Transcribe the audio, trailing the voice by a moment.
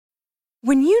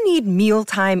When you need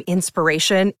mealtime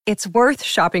inspiration, it's worth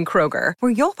shopping Kroger,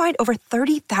 where you'll find over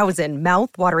 30,000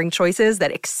 mouth-watering choices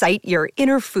that excite your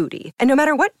inner foodie. And no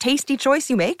matter what tasty choice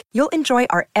you make, you'll enjoy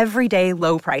our everyday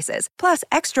low prices, plus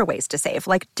extra ways to save,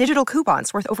 like digital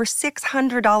coupons worth over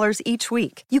 $600 each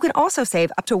week. You can also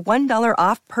save up to $1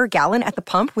 off per gallon at the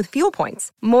pump with fuel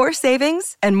points. More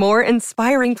savings and more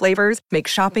inspiring flavors make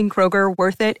shopping Kroger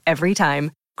worth it every time.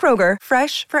 Kroger,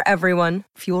 fresh for everyone.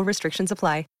 Fuel restrictions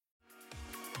apply.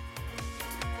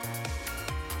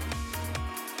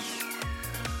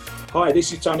 Hi,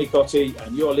 this is Tony Cotti,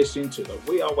 and you're listening to the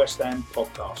We Are West Ham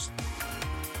podcast.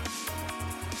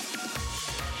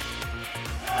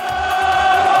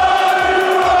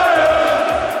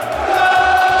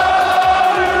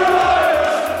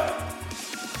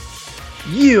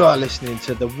 You are listening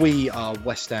to the We Are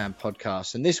West Ham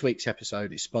podcast, and this week's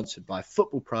episode is sponsored by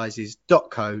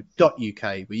footballprizes.co.uk,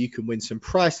 where you can win some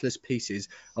priceless pieces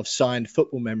of signed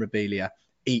football memorabilia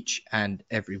each and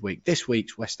every week. This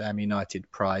week's West Ham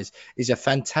United prize is a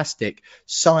fantastic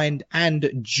signed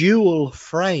and dual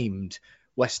framed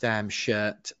West Ham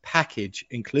shirt package,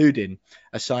 including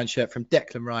a signed shirt from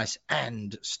Declan Rice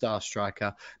and star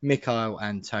striker Michail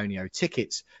Antonio.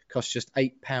 Tickets cost just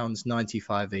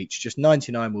 £8.95 each. Just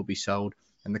 99 will be sold,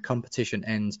 and the competition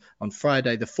ends on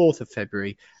Friday the 4th of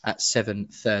February at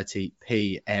 7:30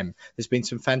 p.m. There's been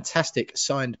some fantastic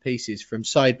signed pieces from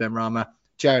Said Benrahma,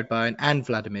 Jared Bowen and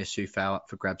Vladimir Coufal up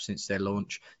for grabs since their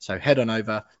launch. So head on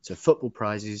over to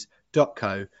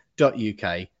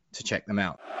footballprizes.co.uk to check them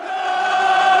out.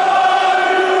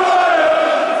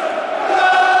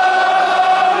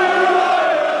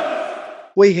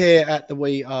 We here at the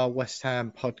We Are West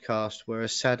Ham podcast were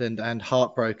as saddened and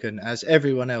heartbroken as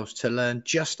everyone else to learn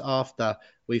just after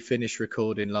we finished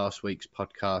recording last week's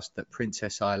podcast that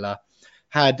Princess Isla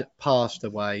had passed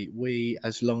away. We,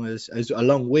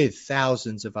 along with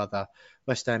thousands of other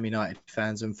West Ham United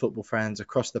fans and football fans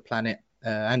across the planet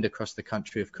and across the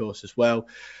country, of course, as well.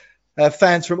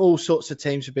 Fans from all sorts of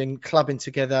teams have been clubbing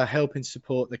together, helping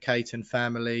support the Caton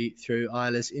family through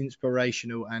Isla's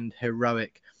inspirational and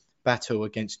heroic battle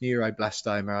against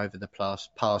neuroblastoma over the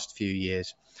past few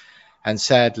years. And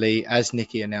sadly, as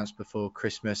Nikki announced before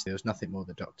Christmas, there was nothing more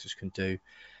the doctors can do.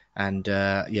 And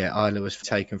Isla was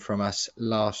taken from us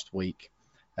last week.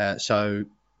 So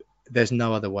there's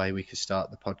no other way we could start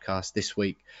the podcast this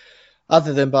week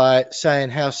other than by saying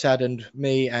how saddened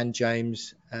me and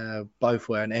James both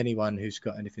were, and anyone who's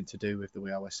got anything to do with the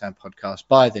We Are West Ham podcast,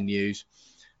 by the news.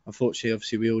 Unfortunately,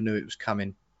 obviously, we all knew it was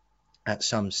coming at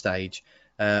some stage.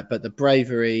 But the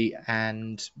bravery,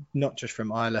 and not just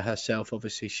from Isla herself,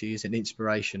 obviously she is an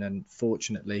inspiration, and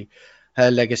fortunately her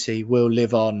legacy will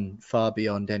live on far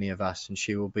beyond any of us, and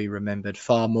she will be remembered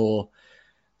far more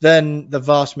than the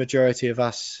vast majority of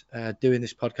us doing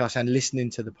this podcast and listening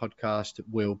to the podcast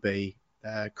will be.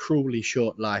 Cruelly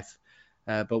short life,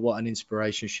 but what an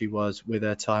inspiration she was with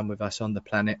her time with us on the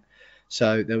planet.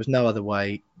 So there was no other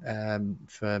way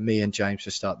for me and James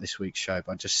to start this week's show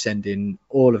by just sending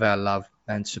all of our love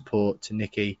and support to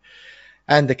Nikki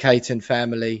and the Caton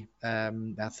family.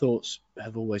 Our thoughts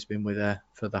have always been with her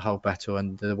for the whole battle,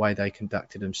 and the way they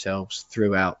conducted themselves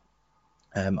throughout.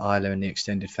 Isla and the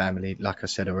extended family, like I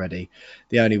said already,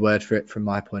 the only word for it from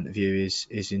my point of view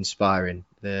is inspiring.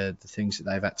 The things that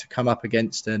they've had to come up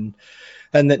against and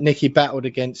that Nikki battled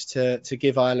against to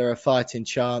give Isla a fighting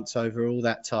chance over all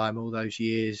that time, all those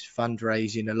years,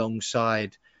 fundraising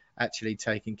alongside actually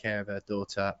taking care of her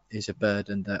daughter, is a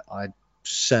burden that I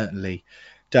certainly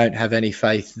don't have any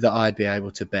faith that I'd be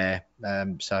able to bear.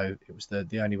 So it was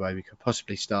the only way we could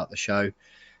possibly start the show.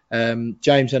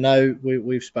 James, I know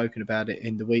we've spoken about it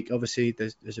in the week. Obviously,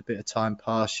 there's a bit of time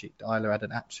past. Isla had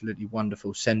an absolutely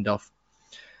wonderful send-off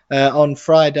on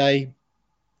Friday.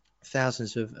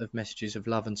 Thousands of messages of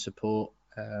love and support.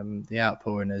 The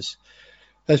outpouring has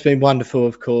been wonderful,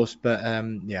 of course. But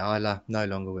Isla no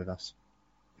longer with us.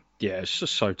 Yeah, it's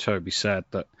just so terribly sad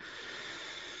that,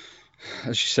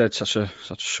 as you said, such a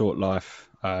short life,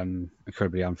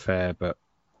 incredibly unfair. But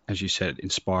as you said,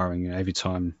 inspiring. Every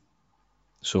time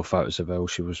saw photos of her, all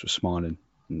she was smiling,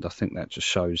 and I think that just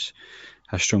shows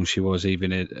how strong she was,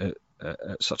 even at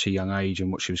such a young age,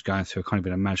 and what she was going through. I can't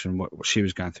even imagine what she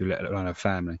was going through, let alone her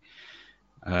family.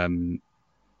 And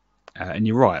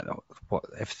you're right,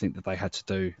 everything that they had to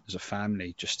do as a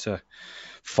family just to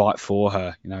fight for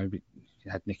her. You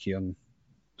had Nikki on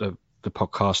the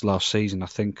podcast last season, I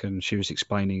think, and she was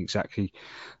explaining exactly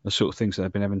the sort of things that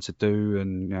they've been having to do,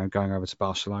 and going over to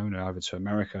Barcelona, over to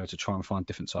America to try and find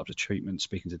different types of treatment,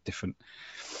 speaking to different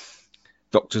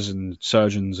doctors and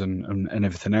surgeons and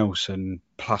everything else, and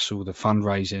plus all the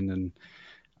fundraising,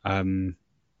 and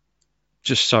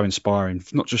just so inspiring,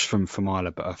 not just from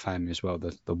Isla, but her family as well,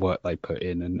 the work they put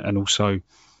in, and also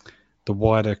the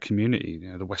wider community,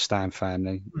 the West Ham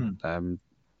family. When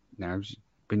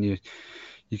you're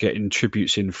getting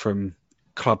tributes in from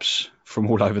clubs from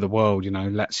all over the world,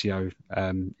 Lazio,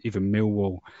 even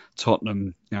Millwall,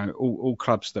 Tottenham, all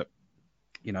clubs that,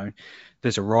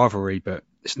 there's a rivalry, but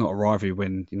it's not a rivalry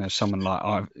when, someone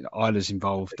like Isla's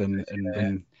involved,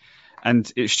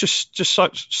 and it's just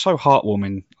so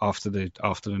heartwarming after the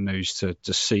news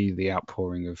to see the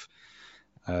outpouring of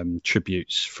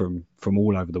tributes from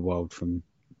all over the world, from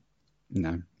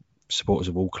supporters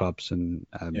of all clubs and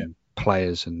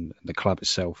players and the club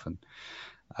itself,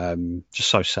 and just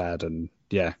so sad, and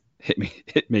hit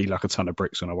me like a ton of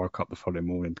bricks when I woke up the following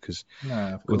morning, because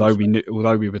although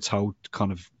we were told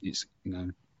kind of it's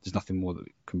there's nothing more that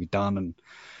can be done,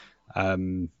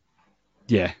 and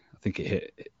I think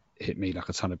it hit me like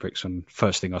a ton of bricks when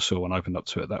first thing I saw when I opened up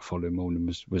to it that following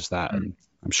morning was that, and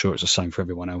I'm sure it's the same for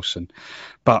everyone else,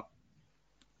 but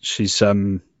she's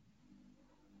at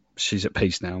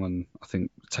peace now, and I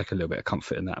think take a little bit of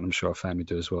comfort in that, and I'm sure our family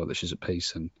do as well, that she's at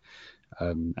peace, and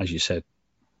as you said,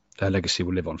 her legacy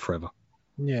will live on forever.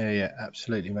 Yeah,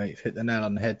 absolutely, mate. You've hit the nail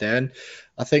on the head there, and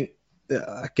I think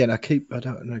again, I keep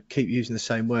using the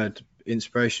same word,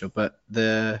 inspirational, but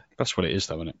that's what it is,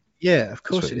 though, isn't it? Yeah, of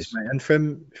course it is, mate. And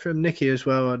from Nikki as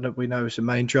well, we know is the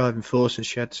main driving force, and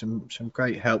she had some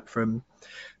great help from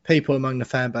people among the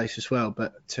fan base as well.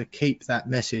 But to keep that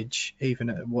message, even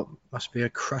at what must be a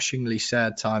crushingly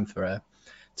sad time for her,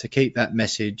 to keep that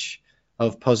message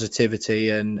of positivity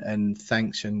and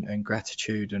thanks and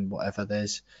gratitude and whatever,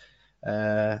 there's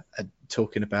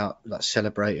talking about like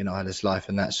celebrating Isla's life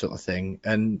and that sort of thing.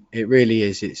 And it really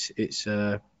is, it's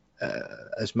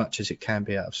as much as it can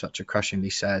be out of such a crushingly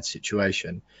sad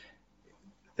situation,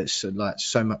 there's like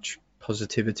so much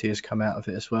positivity has come out of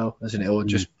it as well, hasn't it? Or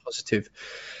just positive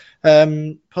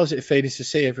feelings to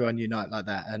see everyone unite like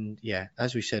that. And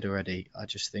as we said already, I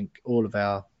just think all of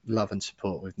our love and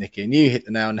support with Nikki. And you hit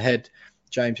the nail on the head,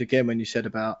 James, again, when you said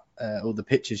about all the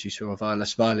pictures you saw of Isla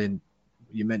smiling.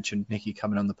 You mentioned Nikki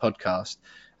coming on the podcast,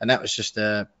 and that was just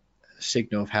a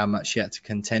signal of how much she had to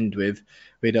contend with.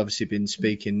 We'd obviously been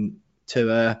speaking to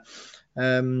her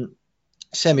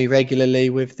semi-regularly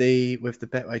with the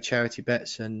Betway charity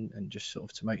bets, and just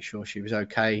sort of to make sure she was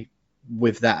okay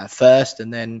with that at first,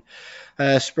 and then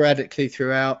sporadically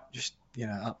throughout, just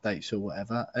updates or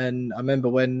whatever. And I remember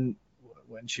when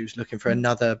she was looking for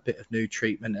another bit of new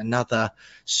treatment, another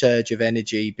surge of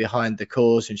energy behind the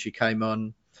cause, and she came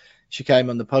on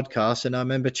the podcast, and I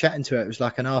remember chatting to her. It was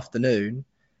like an afternoon,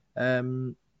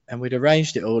 and we'd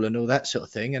arranged it all and all that sort of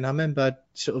thing. And I remember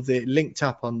sort of it linked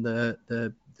up on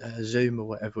the Zoom or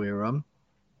whatever we were on,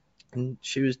 and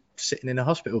she was sitting in a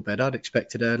hospital bed. I'd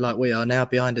expected her, like we are now,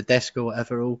 behind a desk or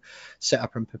whatever, all set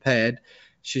up and prepared.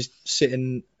 She's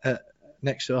sitting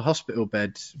next to a hospital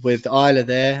bed with Isla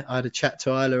there. I had a chat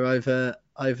to Isla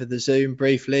over the Zoom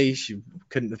briefly. She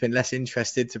couldn't have been less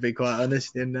interested, to be quite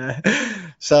honest, in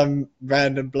some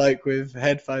random bloke with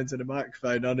headphones and a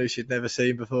microphone on who she'd never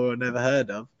seen before or never heard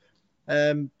of.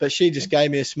 But she just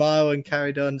gave me a smile and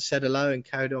carried on, said hello, and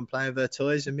carried on playing with her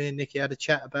toys. And me and Nikki had a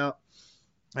chat about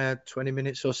 20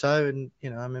 minutes or so. And, I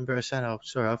remember her saying, "Oh,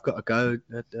 sorry, I've got to go."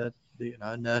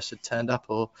 A nurse had turned up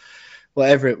or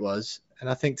whatever it was. And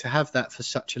I think to have that for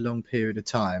such a long period of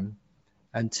time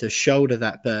and to shoulder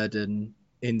that burden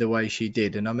in the way she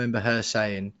did. And I remember her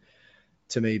saying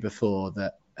to me before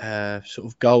that sort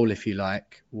of goal, if you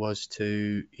like, was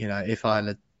to, if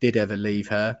Isla did ever leave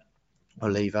her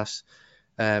or leave us,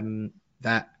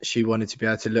 that she wanted to be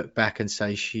able to look back and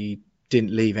say she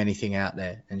didn't leave anything out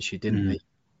there, and she didn't leave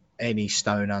any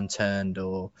stone unturned,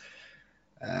 or,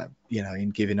 in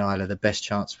giving Isla the best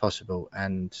chance possible.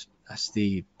 And that's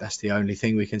the only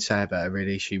thing we can say about her,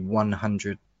 really. She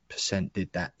 100%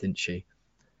 did that, didn't she?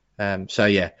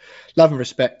 So love and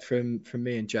respect from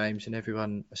me and James and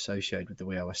everyone associated with the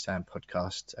We Are West Ham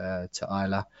podcast to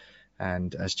Isla.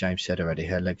 And as James said already,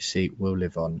 her legacy will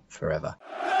live on forever.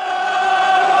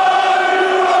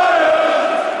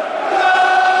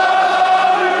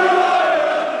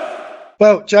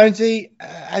 Well, Jonesy,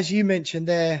 as you mentioned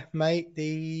there, mate,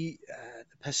 the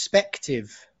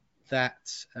perspective that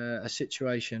a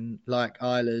situation like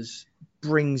Isla's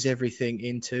brings everything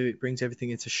into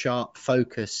sharp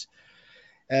focus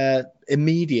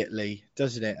immediately,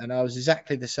 doesn't it? And I was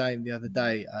exactly the same the other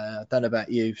day. I don't know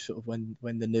about you, sort of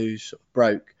when the news sort of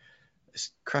broke,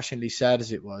 as crushingly sad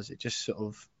as it was, it just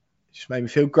made me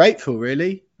feel grateful,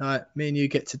 really. Like, me and you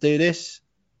get to do this.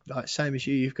 Like, same as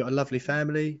you've got a lovely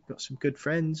family, got some good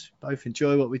friends, both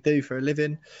enjoy what we do for a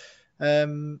living.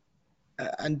 And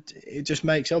and it just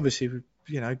makes, obviously,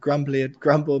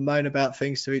 grumble and moan about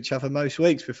things to each other most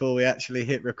weeks before we actually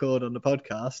hit record on the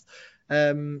podcast.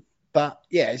 But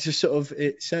yeah, it's just sort of,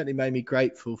 it certainly made me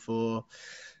grateful for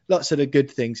lots of the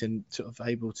good things and sort of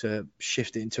able to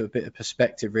shift it into a bit of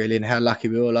perspective, really, and how lucky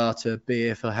we all are to be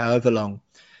here for however long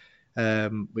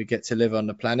we get to live on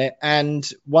the planet. And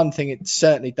one thing it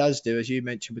certainly does do, as you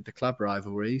mentioned with the club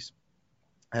rivalries,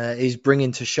 is bring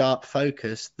into sharp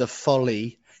focus the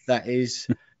folly that is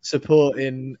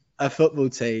supporting a football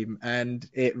team and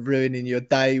it ruining your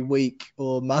day, week,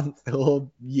 or month, or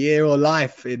year, or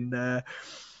life in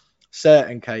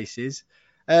certain cases.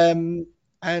 And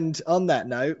on that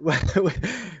note,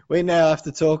 we now have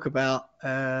to talk about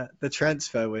the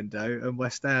transfer window and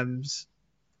West Ham's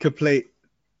complete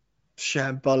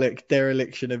shambolic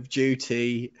dereliction of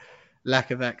duty,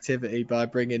 lack of activity by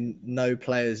bringing no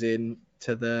players in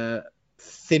to the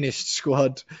thinnest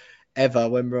squad ever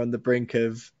when we're on the brink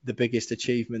of the biggest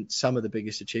achievement, some of the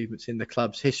biggest achievements in the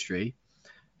club's history.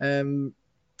 I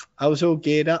was all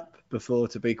geared up before,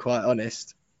 to be quite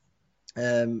honest,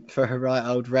 for a right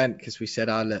old rant, because we said,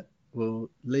 look, we'll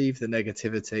leave the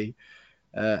negativity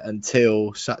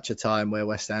until such a time where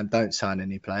West Ham don't sign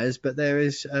any players, but there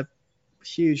is a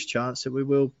huge chance that we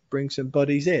will bring some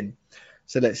bodies in.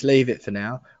 So let's leave it for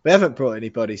now. We haven't brought any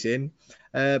bodies in,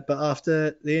 but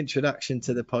after the introduction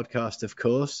to the podcast, of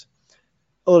course,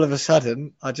 all of a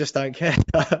sudden, I just don't care.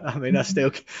 I mean, I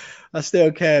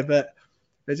still care, but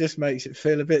it just makes it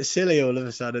feel a bit silly all of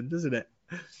a sudden, doesn't it?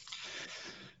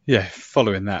 Yeah,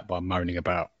 following that by moaning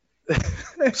about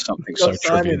something so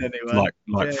trivial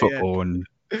like football and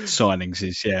signings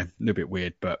is a little bit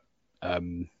weird, but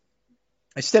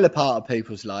it's still a part of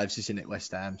people's lives, isn't it,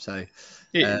 West Ham? So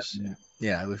it is.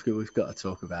 Yeah, we've got to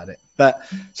talk about it. But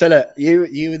so look,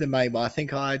 you were the main one. I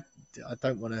think I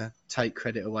don't want to take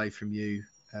credit away from you.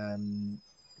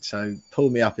 So pull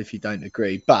me up if you don't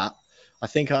agree. But I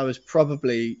think I was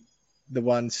probably the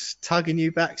ones tugging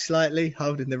you back slightly,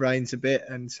 holding the reins a bit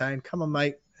and saying, come on,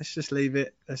 mate, let's just leave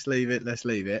it. Let's leave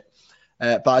it.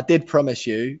 But I did promise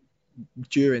you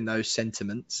during those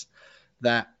sentiments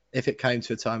that if it came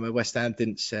to a time where West Ham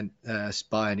didn't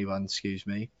spy anyone,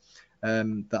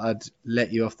 that I'd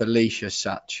let you off the leash as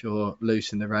such, or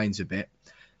loosen the reins a bit.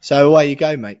 So away you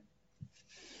go, mate.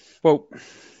 Well,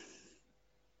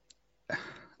 I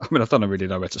mean, I don't really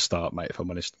know where to start, mate, if I'm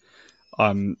honest.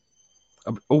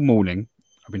 All morning,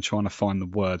 I've been trying to find the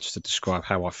words to describe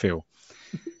how I feel.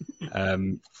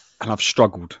 And I've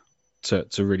struggled to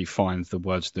really find the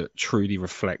words that truly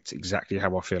reflect exactly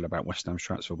how I feel about West Ham's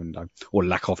transfer window, or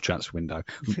lack of transfer window.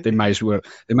 There may as well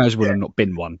have not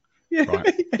been one. Yeah.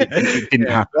 Right? It didn't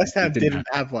happen. West Ham didn't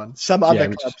have one. Some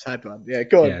other clubs had one. Yeah,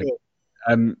 go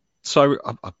on. So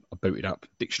I booted up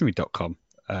dictionary.com,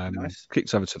 Nice.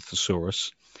 clicked over to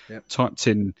thesaurus, Yep. typed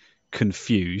in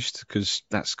confused, because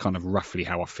that's kind of roughly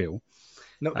how I feel.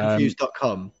 Not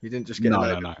confused.com. You didn't just get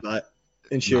like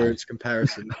insurance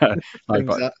comparison. No,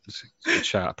 but it's a good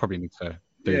shout. I probably need to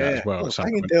do that as well. I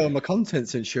can deal on my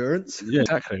contents insurance. Yeah,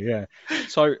 exactly. Yeah.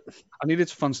 So I needed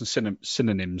to find some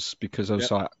synonyms, because I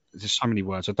was like, there's so many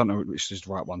words. I don't know which is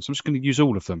the right one. So I'm just going to use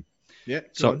all of them. Yeah.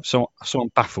 So I'm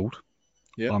baffled.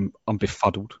 Yeah. I'm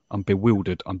befuddled. I'm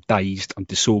bewildered. I'm dazed. I'm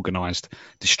disorganized,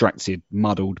 distracted,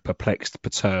 muddled, perplexed,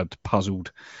 perturbed,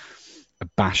 puzzled,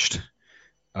 abashed,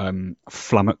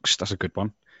 flummoxed. That's a good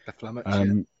one. The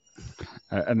flummox.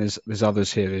 And there's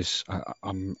others here.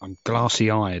 I'm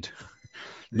glassy-eyed,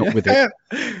 not with it.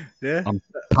 Yeah. I'm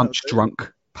punch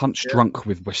drunk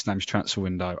with West Ham's transfer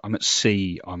window. I'm at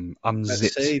sea. I'm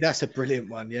unzipped. Let's see, that's a brilliant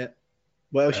one. Yeah.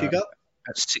 What else you got?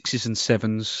 At 6s and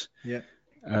 7s. Yeah.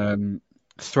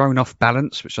 Thrown off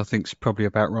balance, which I think is probably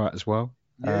about right as well.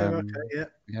 Yeah.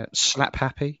 Yeah. Slap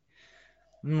happy.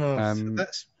 So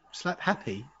that's slap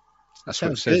happy. That's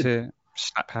what it says here.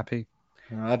 Slap happy.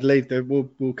 I'd leave the.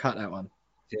 We'll cut that one.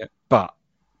 Yeah, but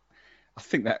I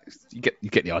think that you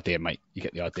get the idea, mate. You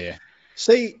get the idea.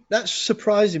 See, that's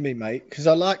surprising me, mate, because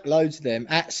I like loads of them.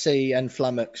 At sea and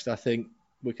flummoxed, I think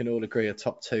we can all agree are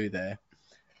top two there.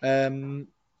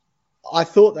 I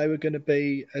thought they were going to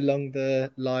be along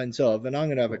the lines of, and I'm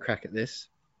going to have a crack at this.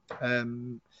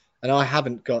 And I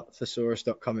haven't got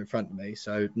thesaurus.com in front of me,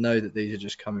 so know that these are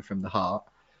just coming from the heart.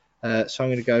 So I'm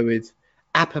going to go with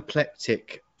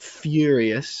apoplectic,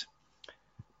 furious,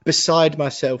 beside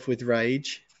myself with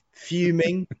rage,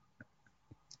 fuming,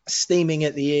 steaming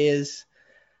at the ears,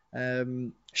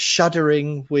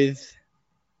 shuddering with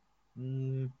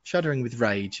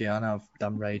rage. Yeah, I know I've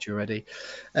done rage already.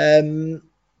 Have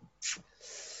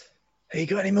you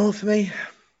got any more for me?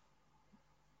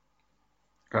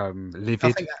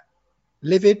 Livid.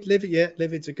 Livid, yeah,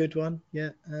 Livid's a good one. Yeah.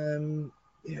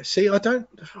 Yeah. See, I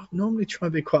normally try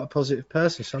and be quite a positive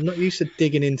person, so I'm not used to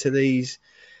digging into these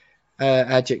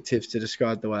adjectives to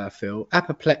describe the way I feel.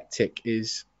 Apoplectic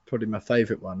is probably my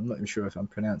favourite one. I'm not even sure if I'm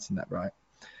pronouncing that right.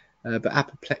 But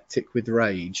apoplectic with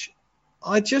rage.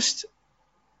 And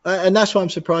that's why I'm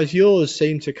surprised yours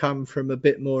seem to come from a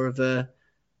bit more of a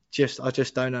I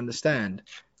just don't understand.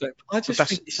 I just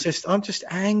think I'm just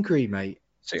angry, mate.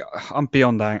 See, I'm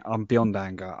beyond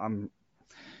anger.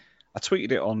 I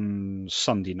tweeted it on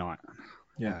Sunday night.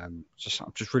 Yeah. I'm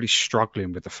just really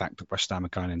struggling with the fact that West Ham are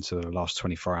going into the last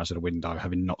 24 hours of the window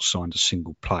having not signed a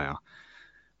single player,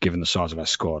 given the size of our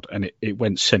squad. And it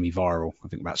went semi-viral. I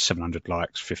think about 700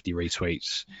 likes, 50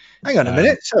 retweets. Hang on a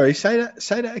minute. Sorry, say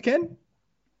that again.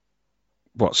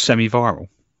 What, semi-viral?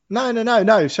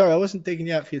 No. Sorry, I wasn't digging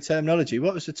you out for your terminology.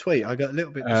 What was the tweet? I got a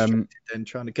little bit distracted then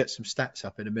trying to get some stats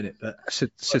up in a minute. But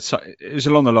it was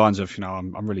along the lines of,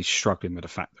 I'm really struggling with the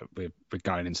fact that we're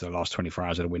going into the last 24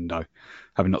 hours of the window,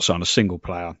 having not signed a single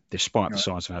player, despite the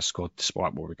size of our squad,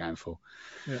 despite what we're going for.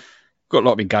 Yeah. Got a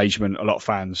lot of engagement, a lot of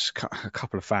fans. A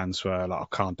couple of fans were like, "Oh,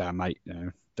 calm down, mate.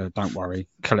 Don't worry.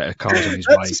 Collect car's on his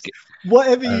way."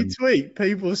 Whatever you tweet,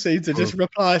 people seem to just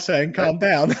reply saying, "Calm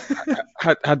down."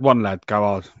 had one lad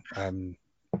go,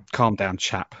 calm down,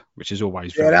 chap," which is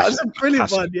always very that was a brilliant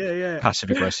one. Yeah.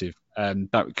 Passive aggressive.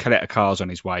 Collect car's on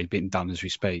his way, being done as we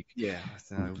speak. Yeah,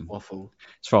 waffle.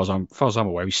 As far as I'm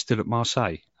aware, he's still at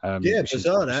Marseille. Which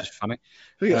bizarre. Which is funny.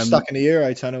 We got stuck in the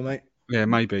Euro tunnel, mate. Yeah,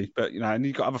 maybe, but and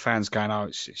you've got other fans going, "Oh,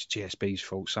 it's GSB's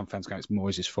fault." Some fans going, "It's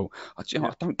Moyes' fault." I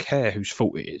don't care whose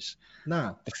fault it is.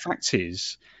 No. The fact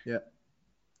is,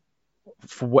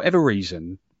 for whatever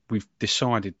reason, we've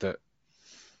decided that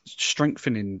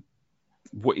strengthening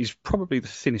what is probably the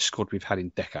thinnest squad we've had in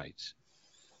decades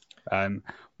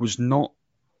was not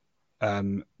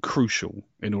crucial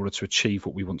in order to achieve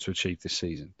what we want to achieve this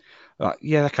season.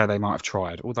 Okay, they might have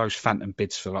tried all those phantom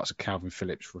bids for lots of Calvin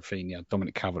Phillips, Rafinha,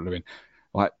 Dominic Calvert-Lewin.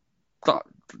 I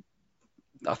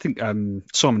think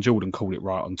Simon Jordan called it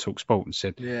right on TalkSport and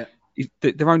said,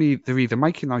 they're either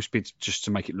making those bids just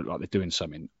to make it look like they're doing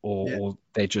something, or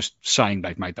they're just saying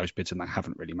they've made those bids and they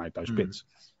haven't really made those bids.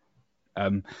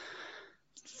 For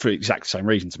the exact same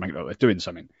reason, to make it look like they're doing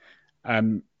something.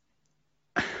 I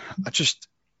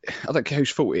don't care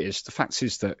whose fault it is. The fact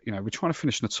is that we're trying to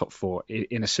finish in the top four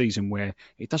in a season where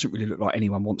it doesn't really look like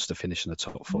anyone wants to finish in the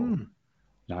top four.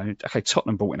 Okay,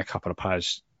 Tottenham brought in a couple of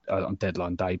players on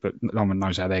deadline day, but no one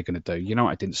knows how they're going to do.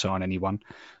 United didn't sign anyone.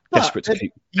 Desperate to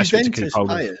keep hold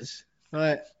players.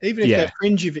 Right. Even if they're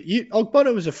fringe,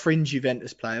 Ogbonna was a fringe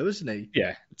Juventus player, wasn't he?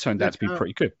 Yeah, it turned out to be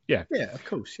pretty good. Yeah, of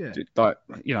course. Yeah,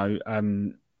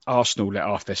 Arsenal let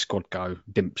half their squad go,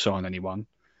 didn't sign anyone.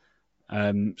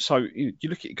 So you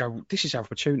look at it, go, this is our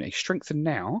opportunity. Strengthen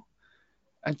now,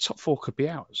 and top four could be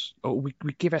ours. Or we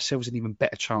give ourselves an even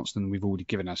better chance than we've already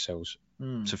given ourselves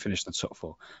to finish the top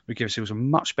four. We give ourselves a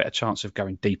much better chance of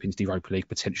going deep into the Europa League,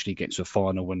 potentially getting to a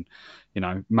final and,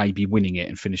 maybe winning it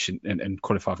and finishing and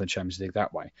qualify for the Champions League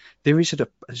that way. There's a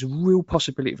real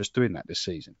possibility of us doing that this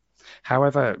season.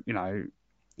 However,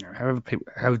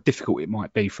 how difficult it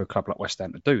might be for a club like West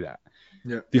Ham to do that.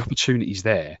 Yeah. The opportunity's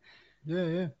there.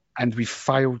 Yeah. And we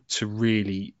failed to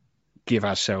really give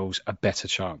ourselves a better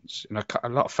chance. A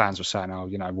lot of fans were saying,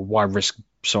 why risk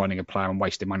signing a player and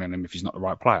wasting money on him if he's not the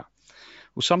right player?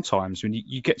 Well, sometimes when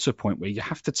you get to a point where you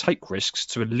have to take risks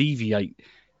to alleviate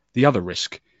the other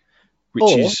risk,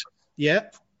 which is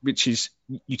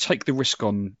you take the risk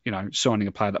on, signing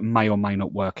a player that may or may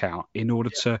not work out in order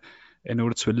to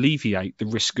alleviate the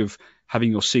risk of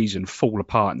having your season fall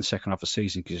apart in the second half of the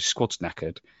season because your squad's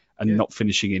knackered and not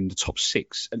finishing in the top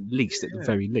six, at least, at the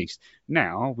very least.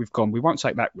 Now we've gone, we won't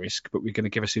take that risk, but we're going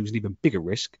to give ourselves an even bigger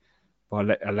risk by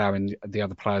allowing the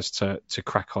other players to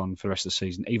crack on for the rest of the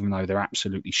season, even though they're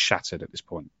absolutely shattered at this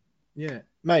point. Yeah,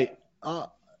 mate,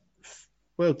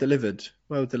 well delivered.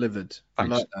 Thanks. I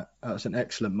like that. That was an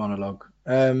excellent monologue.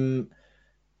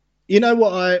 You know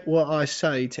what I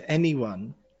say to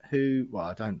anyone who, well,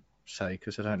 I don't say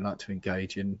because I don't like to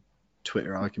engage in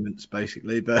Twitter arguments,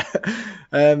 basically, but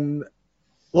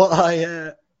what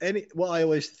I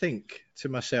always think to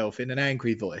myself in an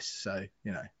angry voice, so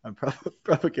I'm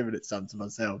probably giving it some to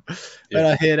myself when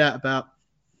I hear that about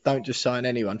don't just sign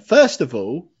anyone. First of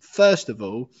all,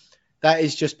 that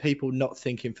is just people not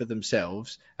thinking for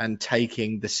themselves and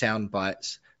taking the sound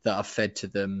bites that are fed to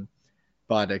them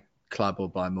by the club or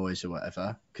by Moyes or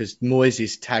whatever, because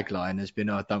Moyes' tagline has been,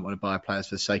 I don't want to buy players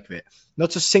for the sake of it.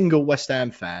 Not a single West Ham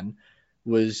fan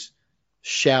was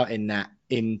shouting that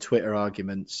in Twitter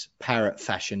arguments, parrot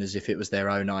fashion, as if it was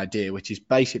their own idea, which is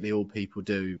basically all people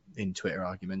do in Twitter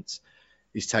arguments.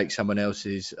 is take someone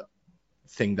else's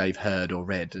thing they've heard or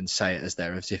read and say it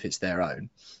as if it's their own.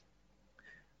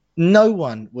 No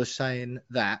one was saying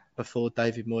that before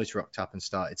David Moyes rocked up and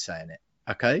started saying it.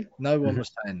 Okay, no one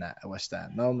was saying that at West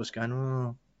Ham. No one was going,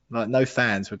 oh, like no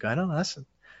fans were going, oh,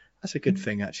 that's a good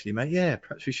thing actually, mate. Yeah,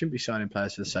 perhaps we shouldn't be signing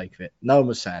players for the sake of it. No one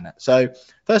was saying that. So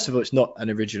first of all, it's not an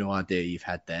original idea you've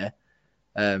had there,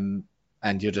 and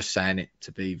you're just saying it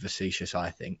to be facetious, I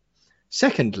think.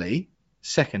 Secondly,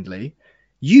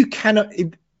 you cannot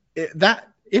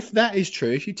if that is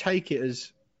true, if you take it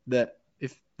as that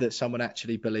someone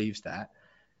actually believes that,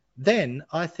 then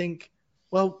I think,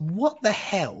 well, what the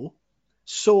hell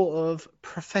sort of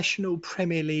professional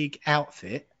Premier League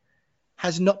outfit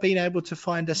has not been able to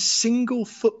find a single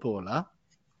footballer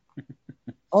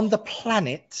on the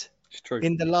planet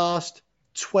in the last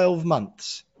 12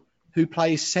 months who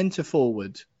plays centre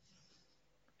forward,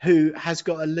 who has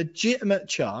got a legitimate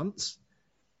chance,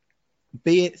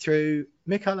 be it through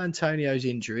Mikel Antonio's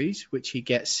injuries, which he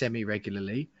gets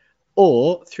semi-regularly,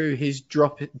 or through his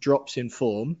drops in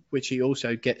form, which he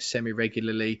also gets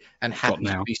semi-regularly and happens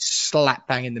to be slap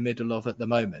bang in the middle of at the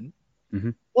moment. Mm-hmm.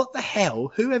 What the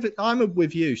hell? I'm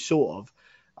with you, sort of.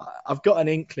 I've got an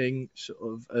inkling,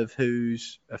 sort of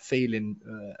who's a feeling,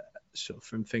 sort of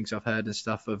from things I've heard and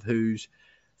stuff, of whose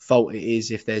fault it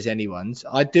is, if there's anyone's.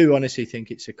 I do honestly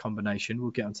think it's a combination.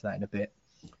 We'll get onto that in a bit.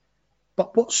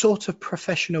 But what sort of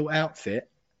professional outfit,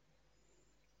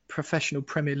 professional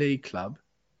Premier League club,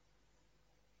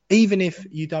 even if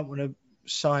you don't want to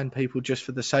sign people just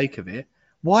for the sake of it,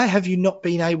 why have you not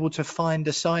been able to find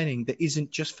a signing that isn't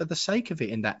just for the sake of it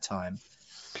in that time?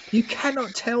 You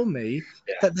cannot tell me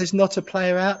that there's not a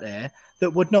player out there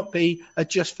that would not be a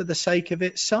just for the sake of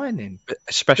it signing.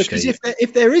 Especially because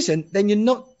if there isn't, then you're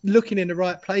not looking in the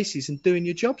right places and doing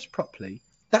your jobs properly.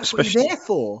 That's what you're there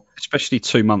for. Especially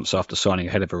 2 months after signing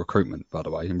ahead of a recruitment, by the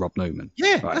way, in Rob Newman.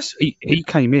 Yeah. Right? He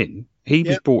came in, he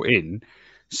was brought in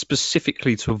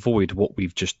specifically to avoid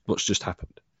what's just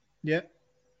happened. Yeah.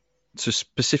 To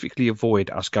specifically avoid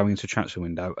us going to transfer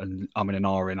window and an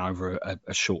R in over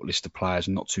a short list of players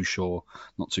and not too sure.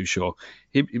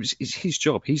 It's his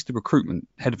job. He's the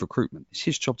head of recruitment. It's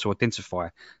his job to identify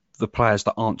the players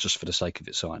that aren't just for the sake of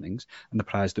it signings, and the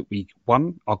players that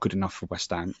one, are good enough for West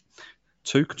Ham,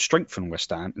 two, can strengthen West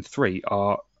Ham, and three,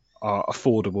 are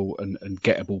affordable and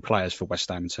gettable players for West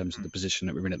Ham in terms of the position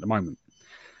that we're in at the moment.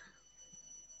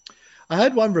 I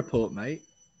heard one report, mate.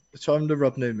 So on the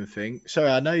Rob Newman thing. Sorry,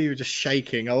 I know you were just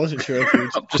shaking. I wasn't sure if you were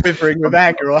just quivering with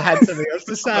anger or had something else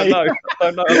to say. I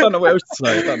don't know what else to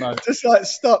say. I don't know. Just like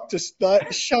stop, just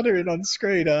like shuddering on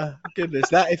screen. Goodness,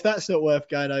 if that's not worth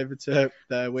going over to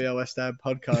the We Are West Ham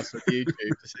podcast on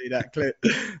YouTube to see that clip,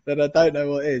 then I don't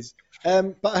know what is.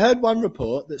 But I heard one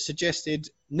report that suggested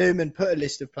Newman put a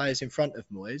list of players in front of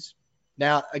Moyes.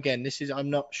 Now, again,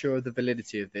 I'm not sure of the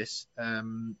validity of this.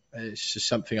 It's just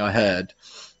something I heard.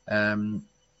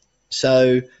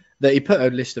 So that he put a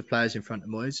list of players in front of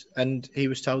Moyes, and he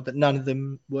was told that none of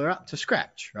them were up to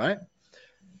scratch, right?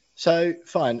 So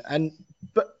fine.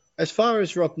 But as far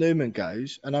as Rob Newman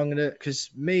goes, and because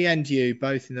me and you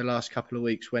both in the last couple of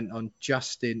weeks went on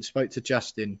spoke to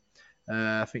Justin.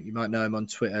 I think you might know him on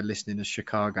Twitter, listening to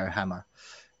Chicago Hammer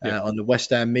on the West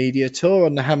Ham Media Tour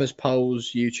on the Hammers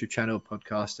Polls YouTube channel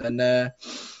podcast. And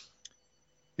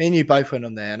me and you both went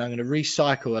on there, and I'm going to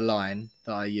recycle a line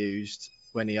that I used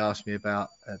when he asked me about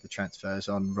the transfers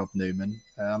on Rob Newman.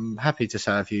 I'm happy to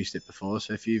say I've used it before.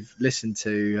 So if you've listened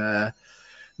to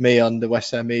me on the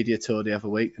West Ham Media Tour the other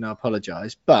week, then I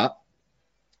apologise. But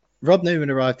Rob Newman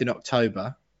arrived in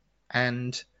October,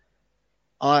 and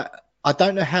I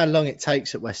don't know how long it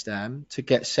takes at West Ham to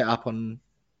get set up on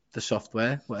the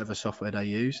software, whatever software they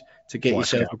use, to get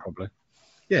yourself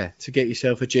to get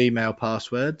yourself a Gmail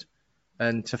password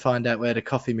and to find out where the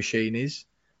coffee machine is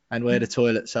and where the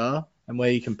toilets are and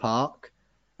where you can park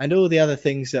and all the other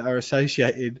things that are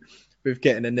associated with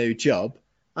getting a new job.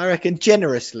 I reckon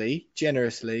generously,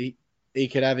 he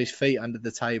could have his feet under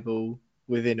the table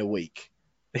within a week.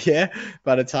 Yeah,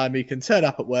 by the time he can turn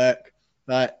up at work,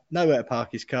 like nowhere to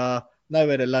park his car,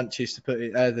 nowhere to lunches to put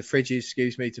the fridges,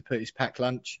 to put his packed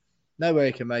lunch, nowhere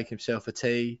he can make himself a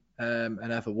tea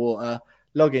and have a water,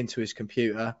 log into his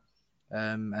computer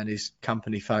and his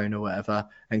company phone or whatever,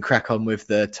 and crack on with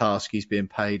the task he's being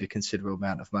paid a considerable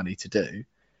amount of money to do.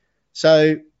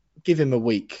 So give him a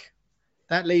week.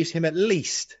 That leaves him at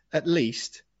least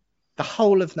the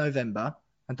whole of November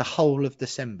and the whole of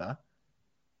December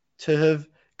to have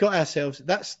got ourselves.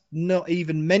 That's not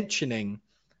even mentioning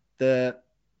the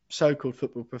so-called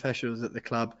football professionals at the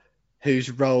club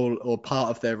whose role or part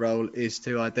of their role is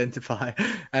to identify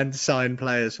and sign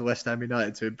players for West Ham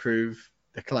United to improve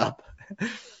the club.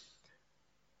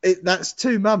 That's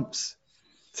 2 months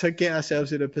to get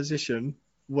ourselves in a position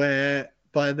where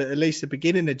by at least the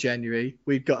beginning of January,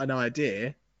 we've got an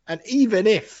idea. And even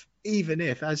if,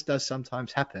 as does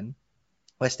sometimes happen,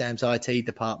 West Ham's IT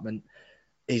department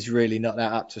is really not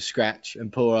that up to scratch,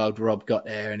 and poor old Rob got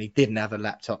there and he didn't have a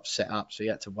laptop set up, so he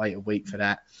had to wait a week for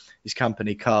that. His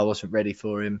company car wasn't ready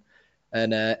for him.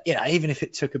 And, even if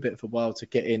it took a bit of a while to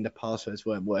get in, the passwords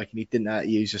weren't working, he didn't know how to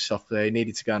use the software, he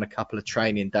needed to go on a couple of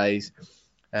training days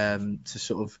to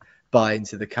sort of buy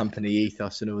into the company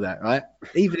ethos and all that, right?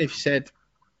 Even if you said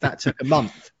that took a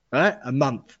month, right? A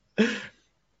month.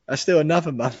 That's still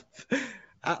another month.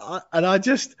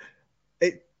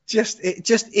 It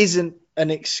just isn't an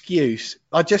excuse.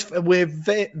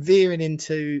 We're veering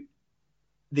into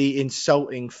the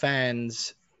insulting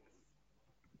fans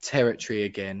territory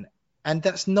again. And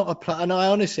that's not a plan. And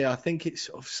I think it's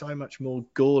sort of so much more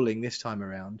galling this time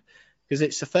around, because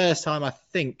it's the first time I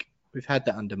think we've had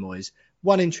that under Moyes.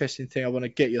 One interesting thing I want to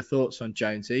get your thoughts on,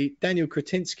 Jonesy. Daniel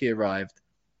Kretinsky arrived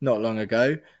not long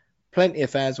ago. Plenty of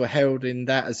fans were heralding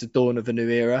that as the dawn of a new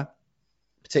era,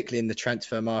 particularly in the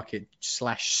transfer market /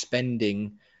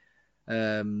 spending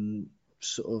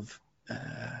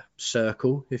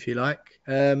circle, if you like.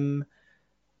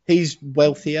 He's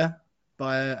wealthier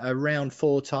by around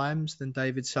 4 times than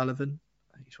David Sullivan.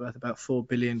 He's worth about 4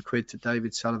 billion quid to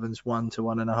David Sullivan's 1 to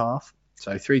 1.5.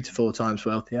 So 3 to 4 times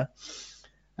wealthier.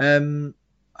 I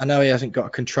know he hasn't got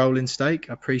a controlling stake.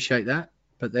 I appreciate that.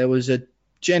 But there was a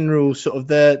general sort of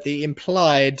the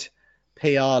implied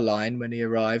PR line when he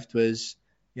arrived was,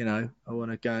 I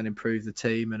want to go and improve the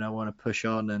team and I want to push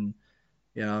on and,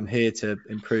 I'm here to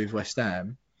improve West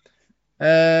Ham.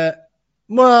 Implied.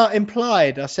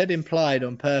 I said implied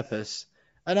on purpose.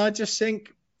 And I just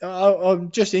think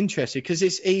I'm just interested because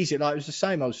it's easy. Like, it was the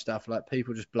same old stuff, like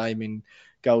people just blaming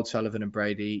Gold, Sullivan and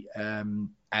Brady,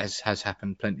 as has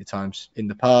happened plenty of times in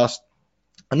the past.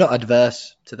 I'm not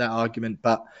adverse to that argument,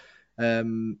 but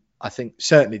I think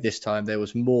certainly this time there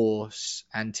was more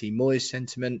anti-Moyes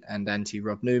sentiment and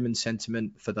anti-Rob Newman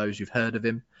sentiment for those who've heard of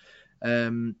him.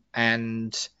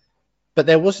 But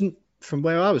there wasn't, from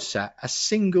where I was sat, a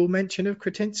single mention of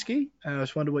Kretinsky. I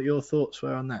just wonder what your thoughts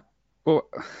were on that. Well,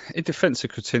 in defence of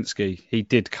Kretinsky, he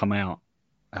did come out.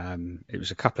 It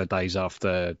was a couple of days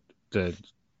after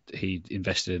he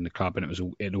invested in the club and it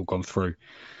had all gone through.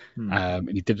 And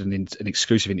he did an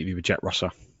exclusive interview with Jack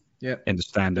Rosser. Yeah, in the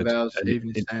Standard.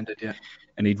 Standard, yeah.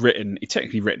 And he'd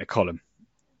technically written a column.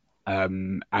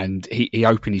 And he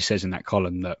openly says in that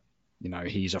column that,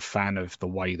 he's a fan of the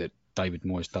way that David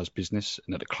Moyes does business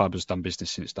and that the club has done business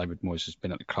since David Moyes has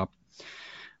been at the club.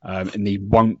 And he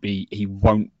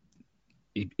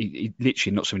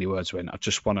literally, not so many words went, I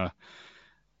just want to,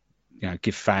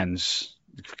 get fans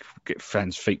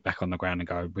feet back on the ground and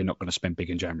go, we're not going to spend big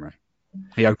in January.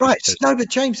 Right, no, but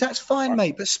James, that's fine,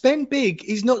 mate. But spend big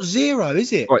is not zero,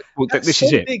 is it? Right, well, this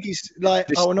is it. Big is like,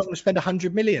 we're not going to spend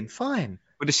 100 million. Fine.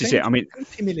 Well, this is it. I mean,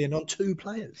 20 million on 2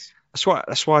 players. That's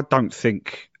why I don't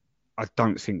think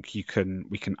we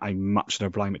can aim much of the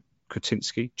blame at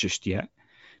Kretinsky just yet,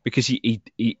 because he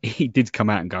did come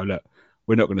out and go, look,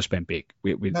 we're not going to spend big.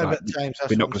 But James,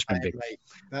 we're not going to spend big. Mate.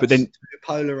 But then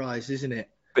polarized, isn't it?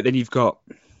 But then you've got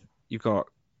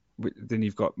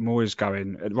Moyes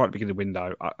going at right at the beginning of the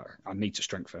window. I need to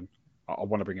strengthen. I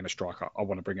want to bring in a striker. I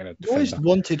want to bring in a defender. Moyes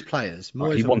wanted players.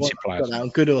 He wanted players. Got that on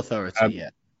good authority. Yeah,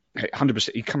 100%.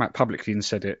 He come out publicly and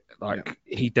said it.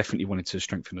 He definitely wanted to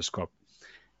strengthen the squad.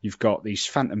 You've got these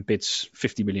phantom bids,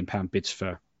 £50 million bids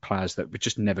for players that we're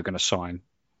just never going to sign.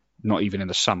 Not even in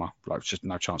the summer. Like, it's just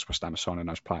no chance West Ham are signing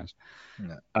those players.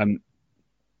 No.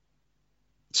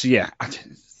 So yeah.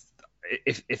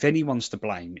 If anyone's to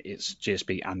blame, it's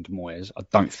GSB and Moyes. I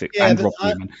don't think, and Rob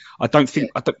Newman. I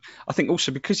think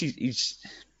also because he's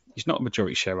not a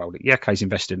majority shareholder. Yeah, okay, he's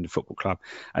invested in the football club,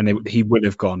 and he would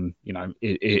have gone.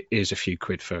 Here's a few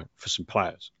quid for some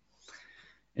players.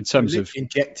 In terms of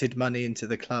injected money into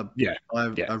the club,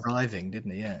 by arriving,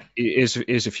 didn't he? Yeah, it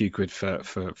is a few quid for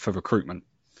recruitment.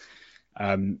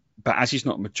 But as he's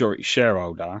not a majority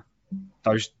shareholder,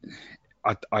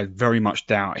 I very much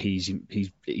doubt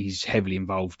he's heavily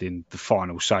involved in the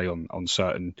final say on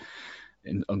certain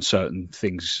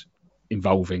things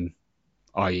involving,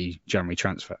 i.e., January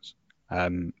transfers.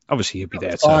 Obviously, he'll be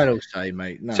there. Final say,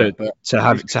 mate. No, he'll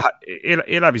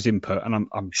have his input, and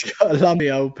I'm he's got a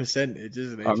lumpy old percentage,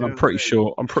 isn't he? I'm pretty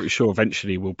sure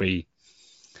eventually we'll be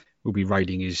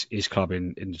raiding his club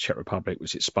in the Czech Republic,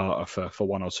 which is Sparta for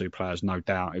 1 or 2 players. No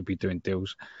doubt he'll be doing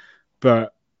deals,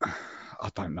 but I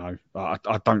don't know. I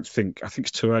think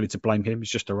it's too early to blame him.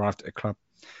 He's just arrived at a club.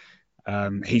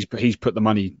 He's put the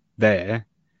money there,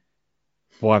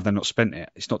 why have they not spent it?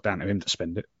 It's not down to him to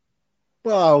spend it.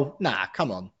 Well, nah,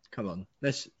 come on.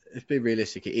 Let's be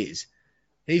realistic. It is.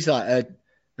 He's like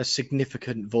a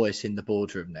significant voice in the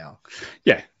boardroom now.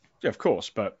 Yeah, of course,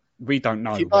 but we don't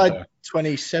know. If you buy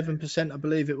 27%, I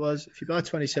believe it was. If you buy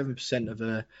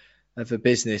 27% of a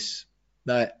business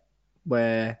that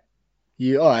where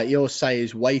your say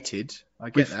is weighted. I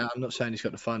get that. I'm not saying he's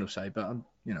got the final say, but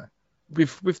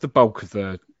with the bulk of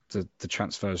the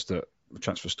transfers the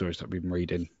transfer stories that we've been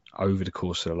reading over the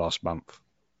course of the last month,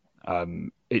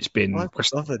 it's been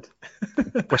West Ham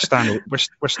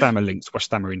are linked.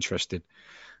 West Ham are interested.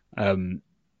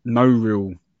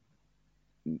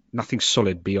 Nothing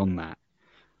solid beyond that,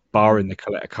 barring the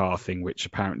Coletta car thing, which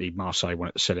apparently Marseille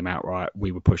wanted to sell him outright.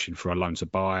 We were pushing for a loan to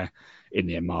buy. In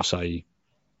the end, Marseille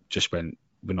just went,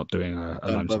 we're not doing a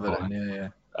loan to buy.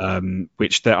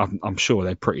 Which I'm sure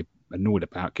they're pretty annoyed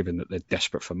about, given that they're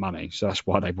desperate for money. So that's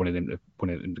why they wanted him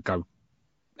to go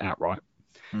outright.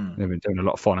 They've been doing a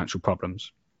lot of financial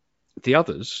problems. The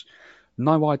others,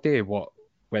 no idea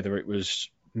whether it was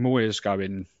Moyes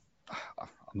going, I'm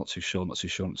not too sure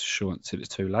until it's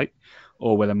too late,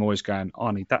 or whether Moyes going,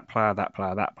 I need that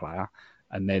player,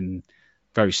 and then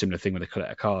very similar thing with the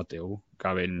Coletta car deal,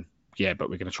 going, yeah, but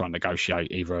we're going to try and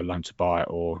negotiate either a loan to buy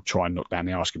or try and knock down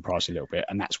the asking price a little bit,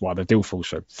 and that's why the deal falls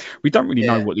through. We don't really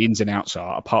know what the ins and outs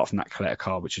are, apart from that Coletta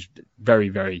car, which is very,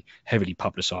 very heavily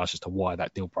publicised as to why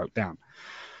that deal broke down.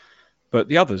 But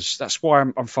the others, that's why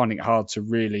I'm finding it hard to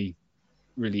really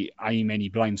aim any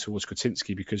blame towards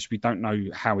Kretinsky, because we don't know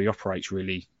how he operates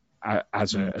really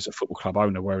as a football club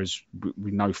owner, whereas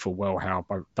we know full well how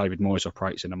both David Moyes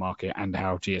operates in the market and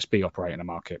how GSB operate in the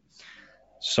market.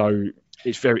 So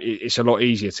it's a lot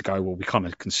easier to go, well, we kind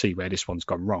of can see where this one's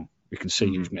gone wrong. We can see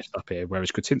who's messed up here.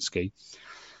 Whereas Kretinsky,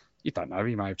 you don't know.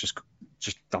 He may have just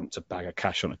dumped a bag of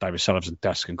cash onto David Sullivan's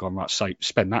desk and gone, right, say,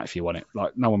 spend that if you want it.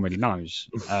 Like, no one really knows.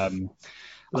 Load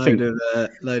of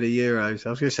euros. I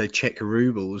was going to say Czech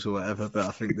rubles or whatever, but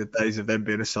I think the days of them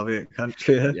being a Soviet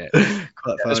country are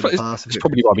quite far in the past. It's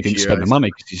probably why we didn't spend the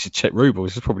money, because he said Czech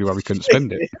rubles. It's probably why we couldn't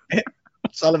spend it.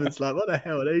 Sullivan's like, what the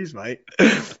hell are these, mate?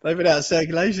 They've been out of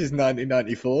circulation since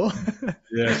 1994.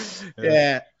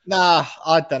 Yeah. Nah,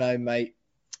 I don't know, mate.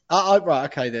 Right,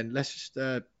 okay then. Let's just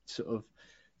sort of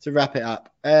to wrap it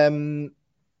up.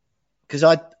 Because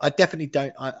I definitely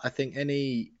don't. I think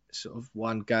any sort of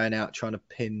one going out trying to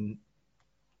pin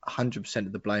 100%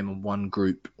 of the blame on one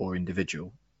group or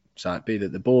individual. So it'd be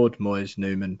that the board, Moyes,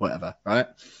 Newman, whatever, right?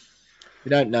 We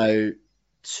don't know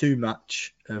too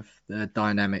much of the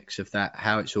dynamics of that,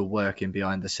 how it's all working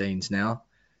behind the scenes now.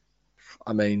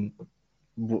 I mean,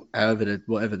 whatever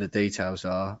the details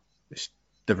are,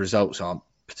 the results aren't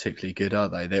particularly good, are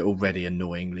they? They're already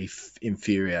annoyingly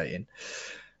infuriating.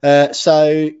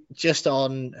 So just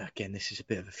on, again, this is a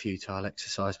bit of a futile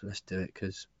exercise, but let's do it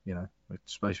because, we're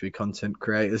supposed to be content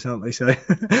creators, aren't we? So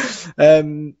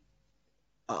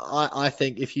I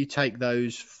think if you take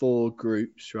those four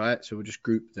groups, right? So we'll just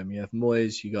group them. You have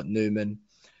Moyes, you got Newman,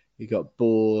 you got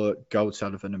Bohr, Gold,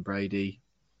 Sullivan and Brady,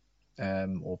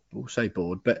 or we'll say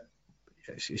Board, but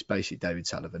it's basically David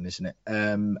Sullivan, isn't it?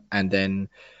 And then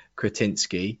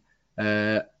Kretinsky.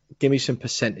 Give me some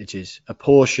percentages,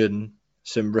 apportion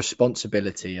some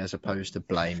responsibility as opposed to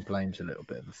blame. Blame's a little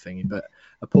bit of a thingy, but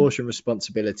apportion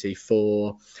responsibility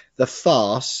for the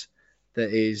farce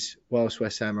that is, whilst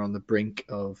West Ham are on the brink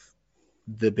of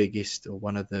the biggest or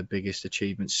one of the biggest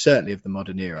achievements, certainly of the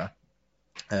modern era,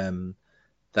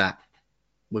 that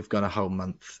we've gone a whole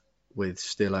month with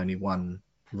still only one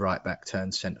right back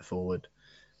turned centre forward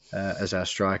as our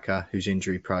striker, who's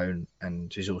injury prone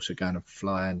and is also going to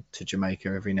fly to Jamaica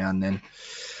every now and then.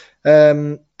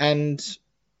 And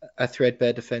a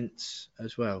threadbare defence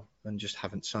as well, and just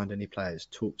haven't signed any players.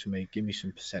 Talk to me, give me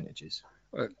some percentages.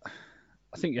 I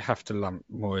think you have to lump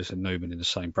Moyes and Newman in the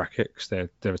same bracket because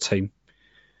they're a team.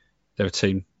 They're a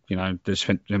team.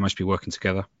 They must be working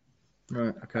together.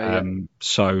 Right. Okay.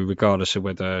 So regardless of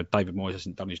whether David Moyes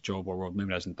hasn't done his job or Rob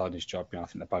Newman hasn't done his job, I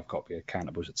think they've both got to be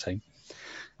accountable as a team.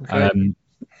 Okay.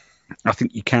 I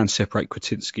think you can separate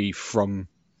Kretinsky from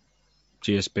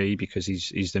GSB because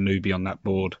he's the newbie on that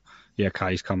board. Yeah,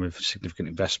 okay, he's come with significant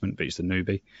investment, but he's the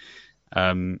newbie.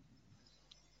 I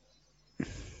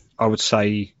would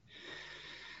say,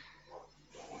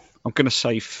 I'm going to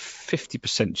say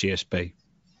 50% GSB.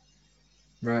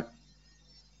 Right.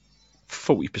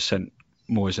 40%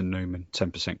 Moyes and Newman,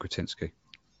 10% Kretinsky.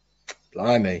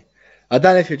 Blimey. I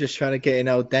don't know if you're just trying to get in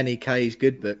old Danny Kaye's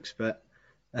good books, but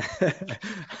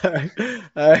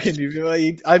Are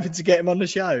you open to get him on the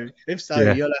show? If so,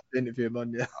 Yeah, you'll have to interview him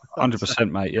on your.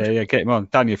 100%, mate. Yeah, get him on.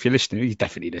 Daniel, if you're listening, he's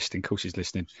definitely listening. Of course he's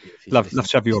listening. If he's Love listening.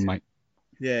 to have you on, mate.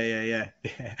 Yeah.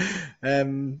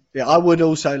 Yeah, I would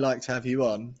also like to have you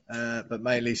on, but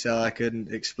mainly so I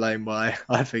can explain why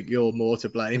I think you're more to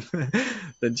blame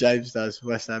than James does.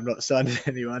 West Ham not signing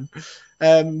anyone.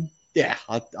 Yeah,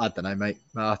 I don't know, mate.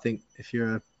 I think if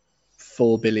you're a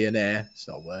 $4 billionaire, it's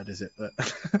not a word, is it? But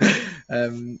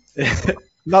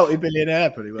multi-billionaire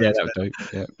probably Yeah, works that would better.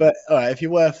 do. Yeah. But all right, if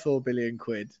you're worth 4 billion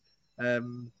quid, I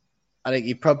think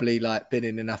you've probably been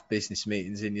in enough business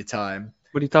meetings in your time.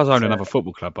 Well, he does own So- another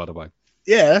football club, by the way.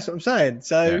 Yeah, that's what I'm saying.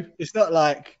 So Yeah. it's not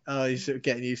like, he's sort of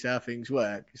getting used to how things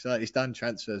work. It's like he's done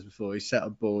transfers before. He's set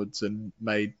up boards and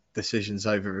made decisions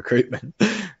over recruitment.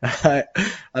 I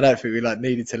don't think we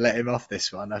needed to let him off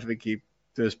this one. I think he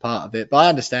was part of it. But I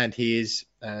understand he is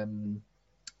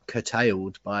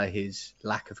curtailed by his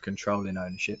lack of control in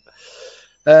ownership.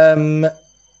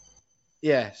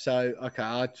 Yeah, so, okay,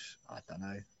 I don't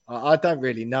know. I don't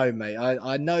really know, mate.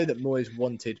 I know that Moyes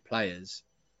wanted players.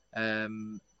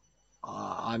 I'm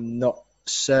not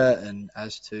certain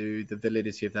as to the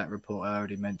validity of that report I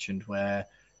already mentioned, where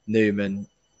Newman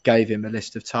gave him a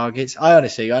list of targets. I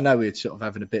know we were sort of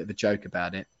having a bit of a joke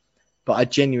about it, but I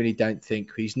genuinely don't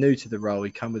think he's new to the role.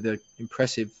 He come with an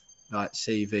impressive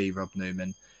CV, Rob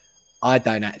Newman. I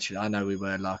know we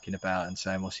were larking about and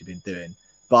saying what's he been doing,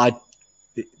 but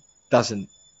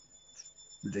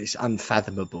it's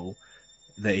unfathomable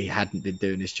that he hadn't been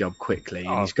doing his job quickly,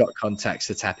 and he's got contacts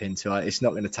to tap into. It's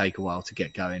not going to take a while to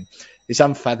get going. It's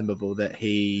unfathomable that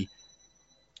he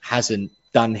hasn't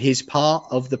done his part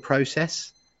of the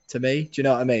process, to me. Do you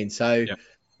know what I mean? So Yeah.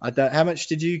 how much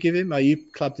did you give him? You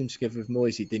clubbed him together with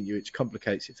Moisey, didn't you? Which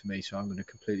complicates it for me, so I'm going to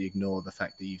completely ignore the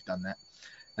fact that you've done that.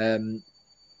 I'm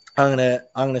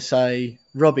going to say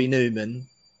Robbie Newman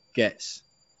gets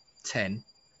 10.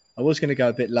 I was going to go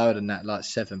a bit lower than that, like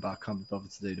 7, but I can't be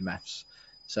bothered to do the maths.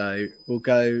 So we'll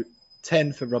go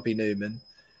 10 for Robbie Newman.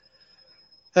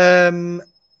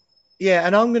 Yeah,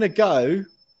 and I'm going to go.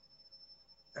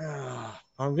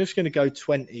 I'm just going to go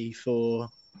 20 for.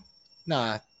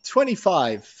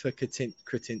 25 for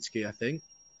Kretinsky, I think.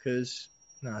 Because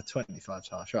 25's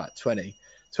harsh. Right, 20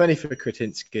 for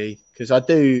Kretinsky, because I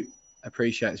do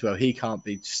appreciate as well he can't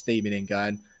be steaming in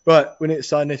going, right, we need to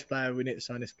sign this player,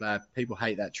 People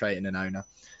hate that trait in an owner.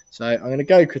 So I'm going to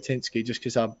go Kretinsky just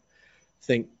because I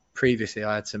think previously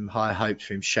I had some high hopes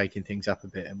for him shaking things up a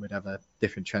bit and would have a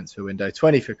different transfer window.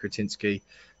 20 for Kretinsky,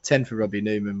 10 for Robbie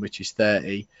Newman, which is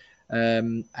 30.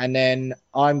 And then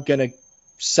I'm going to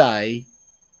say,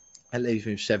 that leaves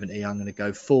me with 70. I'm going to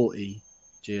go 40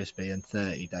 GSB and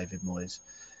 30 David Moyes.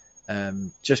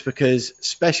 Just because,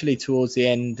 especially towards the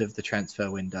end of the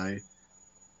transfer window,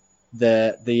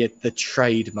 the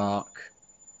trademark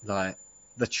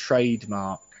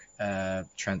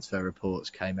transfer reports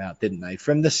came out, didn't they?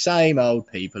 From the same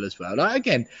old people as well.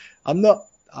 Again, I'm not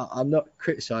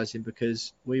criticising,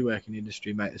 because we work in the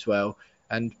industry, mate, as well,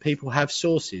 and people have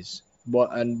sources.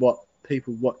 What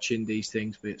people watching these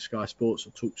things, be it Sky Sports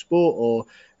or Talk Sport or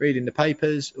reading the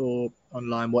papers or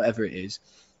online, whatever it is.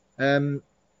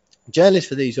 Journalists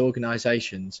for these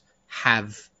organisations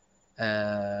have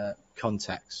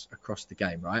contacts across the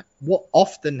game, right? What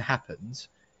often happens,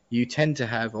 you tend to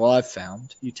have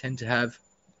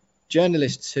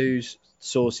journalists whose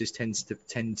sources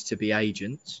tend to be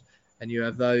agents, and you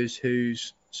have those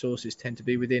whose sources tend to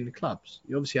be within clubs.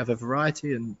 You obviously have a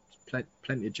variety, and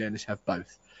plenty of journalists have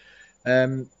both.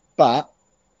 But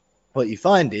what you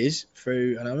find is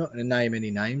through, and I'm not going to name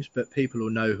any names, but people will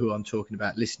know who I'm talking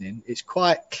about listening, it's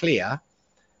quite clear,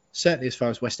 certainly as far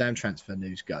as West Ham transfer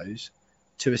news goes,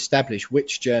 to establish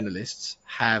which journalists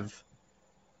have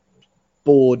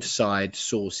board side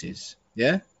sources.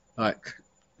 Yeah,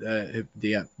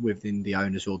 within the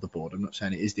owners or the board. I'm not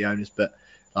saying it is the owners, but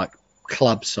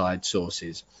club side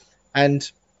sources.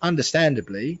 And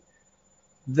understandably,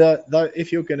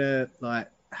 if you're going to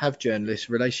have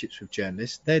relationships with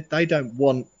journalists, they don't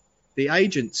want the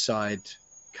agent side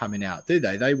coming out, do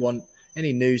they? They want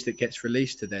any news that gets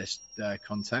released to their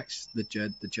contacts, the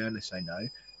journalists they know,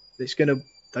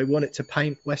 they want it to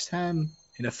paint West Ham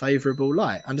in a favourable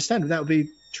light. Understand that would be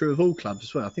true of all clubs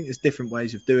as well. I think there's different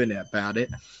ways of doing it about it,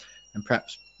 and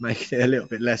perhaps making it a little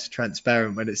bit less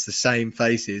transparent when it's the same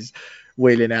faces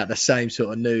wheeling out the same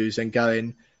sort of news and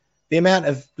going. The amount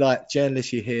of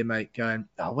journalists you hear, mate, going,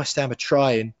 "Oh, West Ham are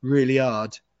trying really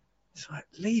hard." It's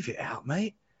leave it out,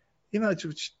 mate. You know,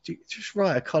 just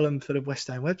write a column for the West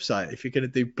Ham website if you're going to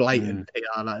do blatant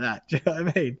PR like that. Do you know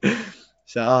what I mean?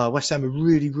 So, West Ham are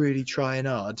really, really trying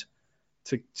hard.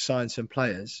 to sign some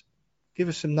players, give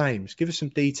us some names, give us some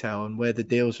detail on where the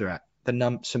deals are at,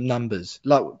 some numbers,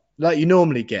 like you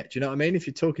normally get. Do you know what I mean? If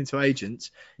you're talking to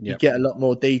agents, you get a lot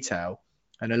more detail,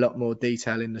 and a lot more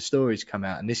detail in the stories come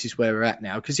out. And this is where we're at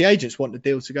now, because the agents want the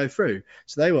deal to go through,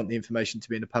 so they want the information to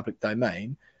be in the public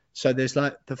domain. So there's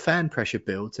like the fan pressure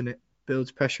builds, and it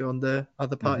builds pressure on the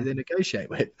other party they negotiate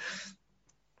with.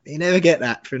 You never get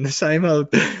that from the same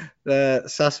old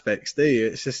suspects, do you?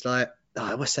 It's just like,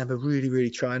 West Ham are really, really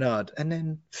trying hard. And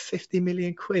then 50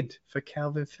 million quid for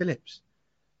Calvin Phillips.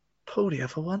 Pull the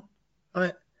other one.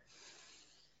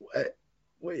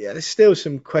 There's still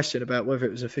some question about whether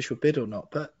it was an official bid or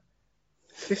not, but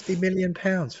 £50 million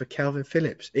for Calvin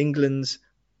Phillips, England's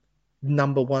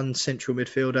number one central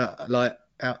midfielder, like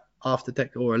out after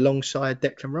or alongside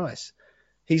Declan Rice.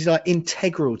 He's like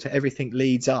integral to everything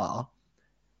Leeds are,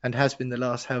 and has been the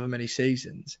last however many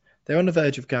seasons. They're on the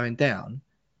verge of going down,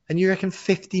 and you reckon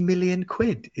 50 million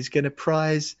quid is going to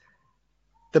prize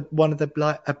a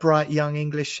bright young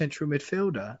English central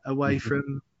midfielder away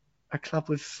from a club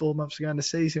with 4 months to go in the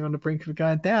season on the brink of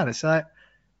going down? It's like,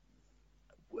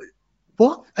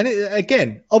 what? And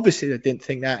again, obviously they didn't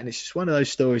think that, and it's just one of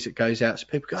those stories that goes out, so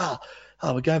people go,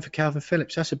 we're going for Calvin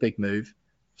Phillips. That's a big move.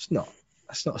 It's not.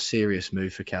 That's not a serious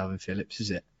move for Calvin Phillips, is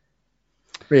it?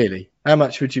 Really? How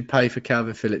much would you pay for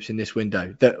Calvin Phillips in this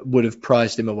window that would have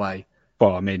prized him away?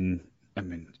 Well, I mean,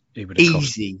 he would have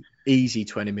easy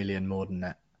 20 million more than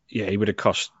that. Yeah, he would have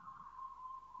cost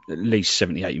at least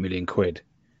 70, 80 million quid.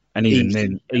 And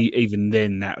even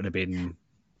then, that would have been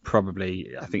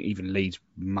probably, I think even Leeds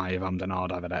may have ummed and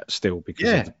ahed over that still,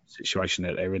 because of the situation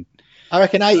that they're in. I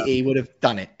reckon 80 would have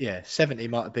done it. Yeah, 70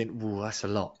 might have been, that's a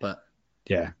lot, but...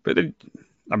 Yeah, but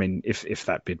I mean, if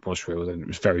that bid was real, then it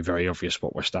was very, very obvious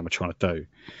what West Ham are trying to do.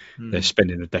 They're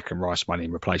spending the Declan Rice money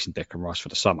and replacing Declan Rice for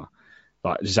the summer.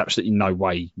 Like, there's absolutely no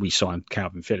way we sign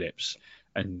Calvin Phillips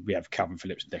and we have Calvin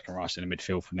Phillips and Declan Rice in the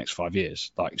midfield for the next 5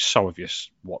 years. Like, it's so obvious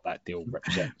what that deal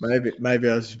represents. Maybe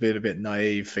I was just being a bit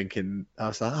naive, thinking, I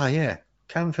was like,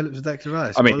 Calvin Phillips and Declan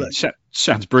Rice. I mean, it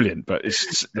sounds brilliant, but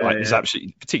it's it's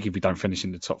absolutely, particularly if we don't finish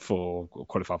in the top four or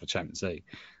qualify for Champions League.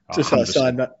 Just like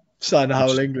sign the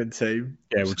whole England team.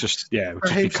 Yeah, we'll just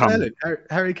become Sterling,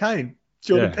 Harry Kane,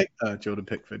 Jordan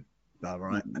Pickford. No,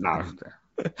 right? No,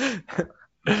 maybe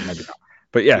not.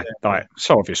 But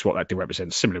so obvious what that deal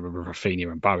represents. Similar with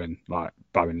Rafinha and Bowen. Like,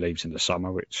 Bowen leaves in the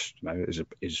summer, which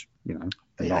is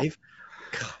behave.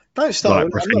 Don't start. I'm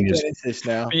not getting into this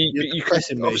now. You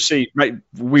pressing me. Obviously, mate,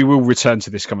 we will return to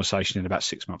this conversation in about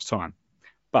 6 months' time.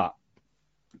 But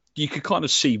you could kind of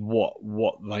see what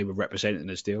they were representing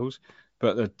as deals.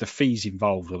 But the fees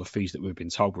involved, or the fees that we've been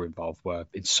told were involved, were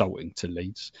insulting to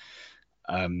Leeds.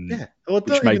 Just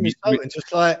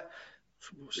like,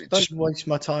 don't waste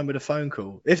my time with a phone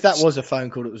call. If that was a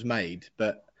phone call that was made,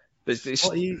 but what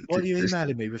are you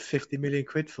emailing me with 50 million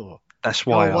quid for? That's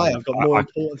why I've got more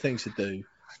important things to do.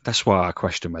 That's why I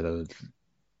question whether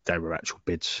they were actual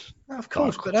bids. No, of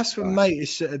course, but that's for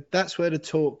that's where the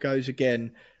talk goes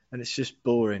again, and it's just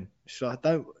boring. It's like,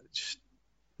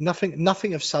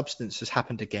 nothing of substance has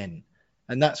happened again,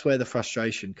 and that's where the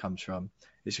frustration comes from.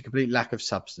 It's a complete lack of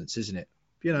substance, isn't it?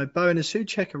 Bowen and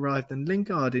Souček arrived, and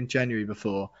Lingard in January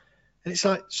before, and it's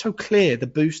like so clear the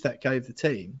boost that gave the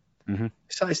team. Mm-hmm.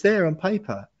 It's like it's there on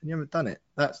paper, and you haven't done it.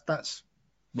 That's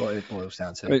what it boils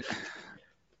down to.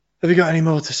 Have you got any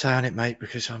more to say on it, mate?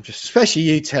 Because I'm just, especially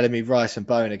you telling me Rice and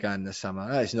Bowen are going in the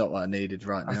summer. That is not what I needed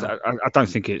right now. I don't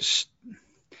think it's.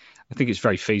 I think it's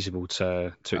very feasible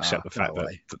to accept the fact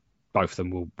that both of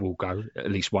them will go, at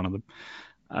least one of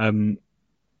them.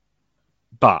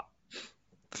 But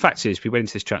the fact is, we went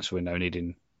into this transfer window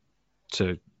needing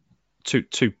two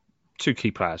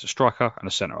key players, a striker and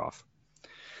a centre half.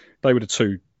 They were the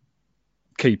two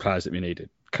key players that we needed.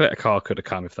 Kaleta could have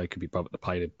come if they could be bothered to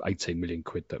pay the 18 million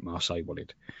quid that Marseille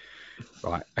wanted.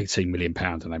 Right, 18 million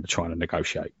pounds, and they were trying to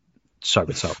negotiate. So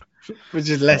it's up. Which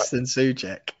is less than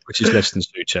Souček. Which is less than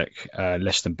Souček,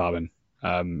 less than Bowen,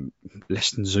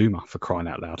 less than Zuma, for crying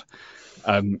out loud.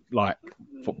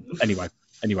 Anyway.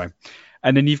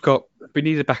 And then we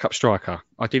need a backup striker.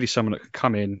 Ideally someone that could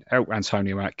come in, help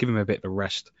Antonio out, give him a bit of a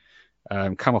rest,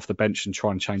 come off the bench and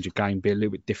try and change a game, be a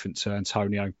little bit different to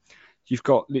Antonio. You've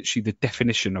got literally the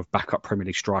definition of backup Premier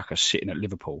League striker sitting at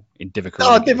Liverpool in Divock Origi.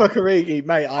 Oh, Divock Origi,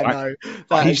 mate, I know.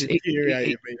 That has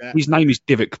infuriated me. His name is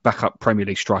Divock backup Premier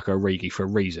League striker Origi for a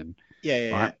reason.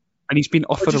 Yeah. And he's been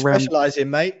offered around... specialise in,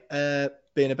 mate,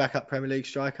 being a backup Premier League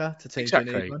striker to teams who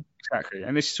need one. Exactly.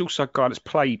 And this is also a guy that's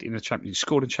played in the Champions League,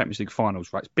 scored in Champions League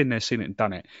finals, right? It's been there, seen it and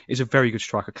done it. He's a very good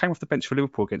striker. Came off the bench for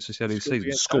Liverpool against us earlier this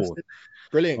season, scored.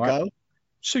 Brilliant goal.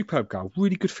 superb goal,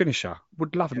 really good finisher.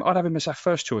 Would love him. I'd have him as our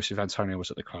first choice if Antonio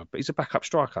was at the club, but he's a backup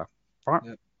striker, right?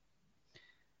 Yep.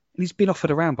 And he's been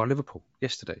offered around by Liverpool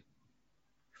yesterday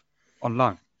on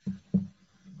loan.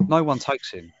 No one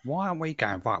takes him. Why aren't we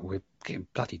going, right, we're getting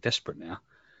bloody desperate now.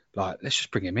 Like, let's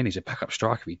just bring him in. He's a backup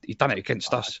striker. He's done it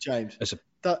against us. James.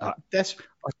 Desperate.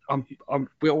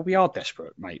 We are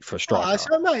desperate, mate, for a striker.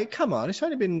 So, mate, come on. It's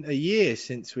only been a year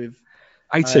since we've...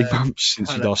 18 months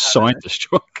since he last signed the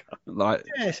striker.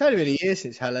 It's only been a year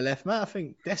since Haller left, mate. I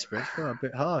think desperate is a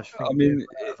bit harsh. I mean,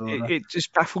 it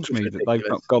just baffles me that they've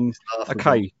not gone,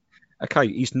 okay,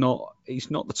 he's not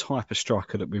the type of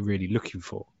striker that we're really looking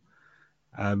for.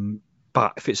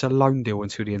 But if it's a loan deal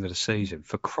until the end of the season,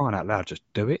 for crying out loud, just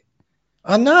do it.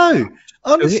 I know.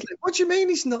 Honestly, what do you mean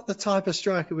he's not the type of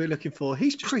striker we're looking for?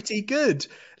 He's pretty good.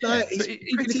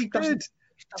 He's pretty good.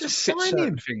 Just sign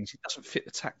him. Things. He doesn't fit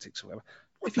the tactics or whatever.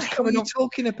 What the hell are you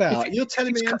talking about? You're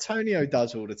telling me Antonio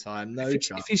does all the time. No,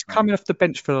 if he's coming off the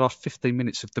bench for the last 15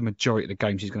 minutes of the majority of the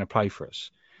games he's going to play for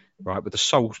us, right, with the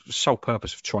sole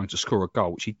purpose of trying to score a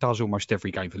goal, which he does almost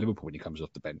every game for Liverpool when he comes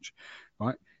off the bench,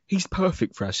 right? He's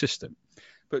perfect for our system.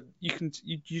 But you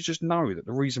just know that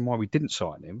the reason why we didn't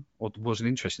sign him or wasn't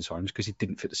interested in signing him is because he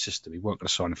didn't fit the system. He weren't going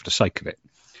to sign him for the sake of it.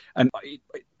 And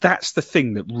that's the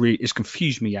thing that really has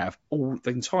confused me out of all the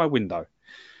entire window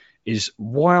is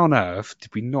why on earth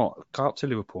did we not go up to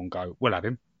Liverpool and go, we'll have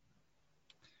him.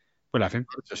 We'll have him.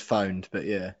 I just phoned, but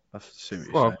yeah, I assume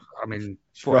what you're saying. I mean,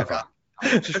 whatever.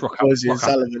 Just rock up. Just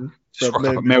rock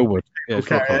up at Melwood. Yeah,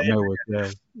 rock up at Melwood.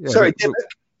 Yeah. Sorry,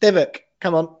 Divock,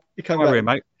 come on. You come back. Here,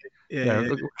 mate. Yeah,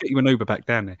 we'll get you an Uber back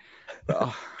down there.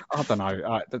 But, I don't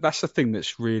know. That's the thing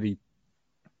that's really...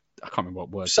 I can't remember what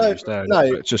word to use there.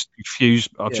 No, just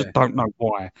confused. I just don't know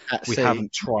why we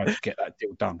haven't tried to get that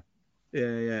deal done.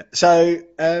 Yeah. So,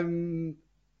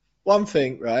 one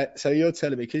thing, right? So you're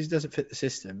telling me because he doesn't fit the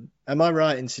system. Am I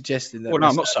right in suggesting that? Well, no,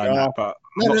 I'm not saying that, but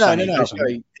no.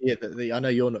 Sorry, I know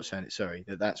you're not saying it. Sorry,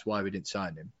 that's why we didn't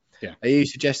sign him. Yeah. Are you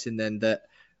suggesting then that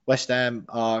West Ham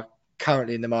are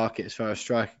currently in the market as far as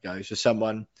striker goes for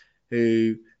someone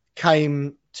who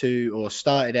came to or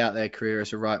started out their career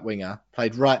as a right winger,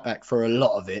 played right back for a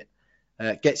lot of it,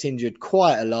 gets injured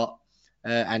quite a lot,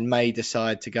 and may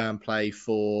decide to go and play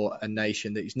for a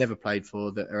nation that he's never played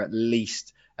for that are at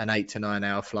least an 8 to 9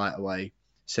 hour flight away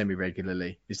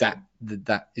semi-regularly? Is that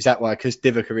why? Because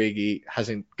Divock Origi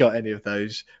hasn't got any of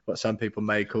those, what some people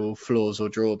may call flaws or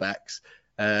drawbacks,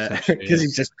 because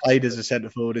he's just played as a centre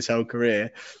forward his whole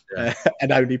career,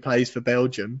 and only plays for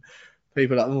Belgium.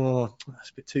 People are like, oh, that's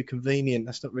a bit too convenient.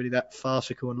 That's not really that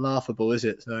farcical and laughable, is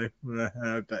it? So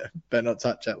better not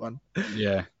touch that one.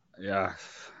 Yeah. I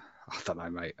don't know,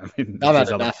 mate. I mean, I've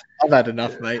had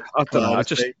enough, mate. I don't know. I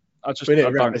just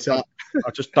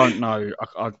don't know.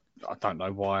 I don't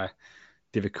know why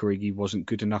Divock Origi wasn't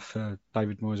good enough for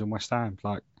David Moyes and West Ham.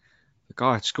 Like, the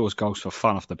guy scores goals for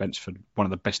fun off the bench for one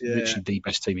of the best, literally the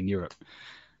best team in Europe.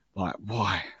 Like,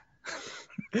 why?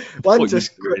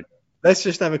 Let's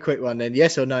just have a quick one then.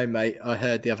 Yes or no, mate? I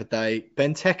heard the other day.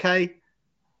 Benteke,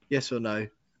 yes or no?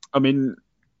 I mean,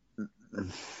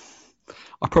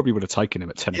 I probably would have taken him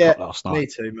at 10 o'clock last night. Me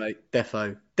too, mate.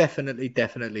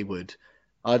 Definitely would.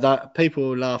 People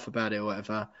will laugh about it or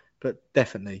whatever, but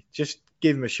definitely. Just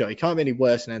give him a shot. He can't be any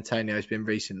worse than Antonio's been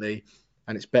recently,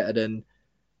 and it's better than...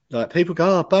 Like, people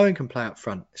go, Bowen can play up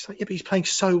front. It's like, yeah, but he's playing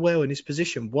so well in his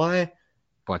position. Why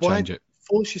change it?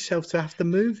 Force yourself to have to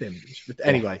move him.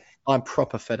 Anyway, I'm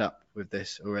proper fed up with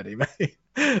this already, mate.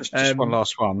 Just one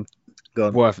last one.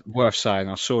 Worth saying,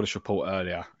 I saw this report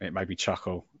earlier. It made me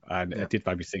chuckle, and it did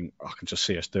make me think, I can just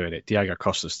see us doing it. Diego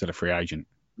Costa's still a free agent.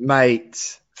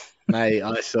 Mate,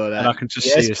 I saw that. And I can just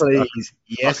see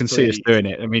us doing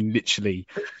it. I mean, literally,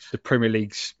 the Premier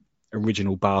League's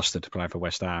original bastard playing for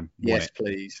West Ham. Yes,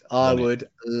 please. I would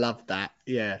love that.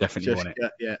 Yeah. Definitely want it.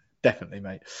 Yeah, definitely,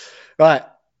 mate. Right.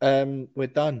 We're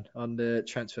done on the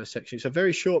transfer section. It's a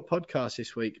very short podcast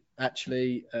this week.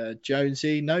 Actually,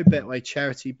 Jonesy, no Betway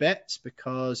charity bets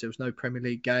because there was no Premier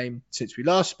League game since we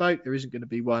last spoke. There isn't going to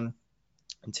be one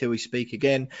until we speak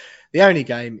again. The only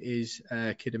game is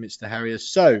Kidderminster Harriers.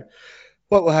 So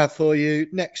what we'll have for you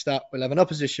next up, we'll have an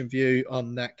opposition view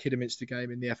on that Kidderminster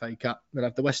game in the FA Cup. We'll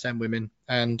have the West Ham women,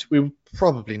 and we're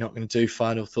probably not going to do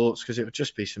final thoughts because it would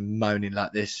just be some moaning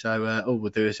like this. So all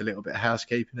we'll do is a little bit of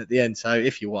housekeeping at the end. So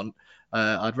if you want,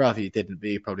 I'd rather you didn't, but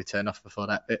you probably turn off before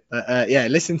that bit. But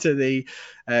listen to the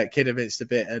Kidderminster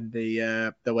bit and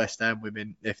the West Ham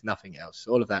women, if nothing else.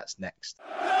 All of that's next.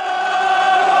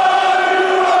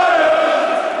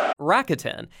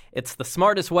 Rakuten. It's the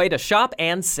smartest way to shop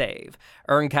and save.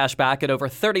 Earn cash back at over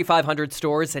 3,500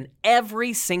 stores in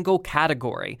every single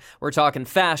category. We're talking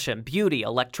fashion, beauty,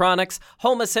 electronics,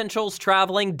 home essentials,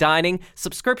 traveling, dining,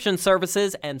 subscription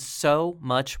services, and so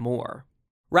much more.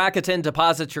 Rakuten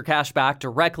deposits your cash back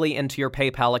directly into your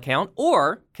PayPal account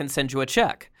or can send you a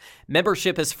check.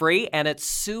 Membership is free and it's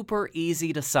super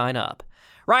easy to sign up.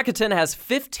 Rakuten has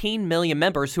 15 million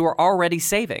members who are already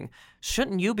saving.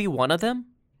 Shouldn't you be one of them?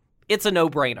 It's a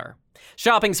no-brainer.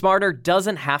 Shopping smarter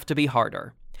doesn't have to be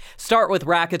harder. Start with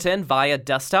Rakuten via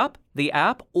desktop, the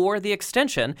app, or the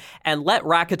extension, and let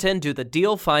Rakuten do the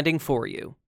deal finding for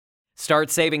you. Start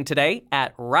saving today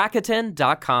at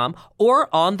Rakuten.com or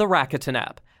on the Rakuten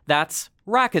app. That's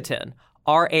Rakuten,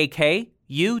 Rakuten.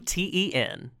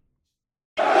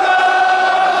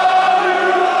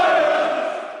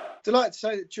 Delighted to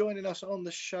say that joining us on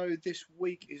the show this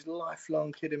week is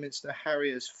lifelong Kidderminster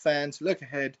Harriers fans. Look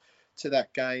ahead to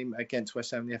that game against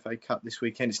West Ham in the FA Cup this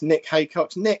weekend. It's Nick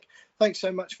Haycox. Nick, thanks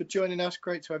so much for joining us.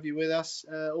 Great to have you with us.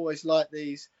 Always like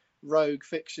these rogue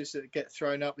fixtures that get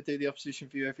thrown up. We do the opposition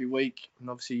view every week, and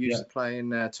obviously used to playing,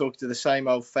 talking to the same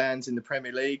old fans in the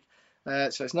Premier League.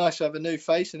 So it's nice to have a new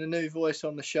face and a new voice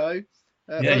on the show.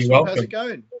 You're welcome. How's it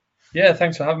going? Yeah,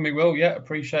 thanks for having me, Will. Yeah,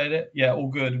 appreciate it. Yeah, all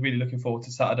good. Really looking forward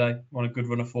to Saturday. On a good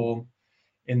run of form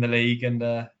in the league, and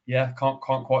can't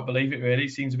quite believe it. Really,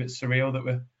 seems a bit surreal that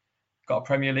we've got a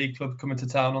Premier League club coming to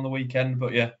town on the weekend.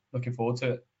 But yeah, looking forward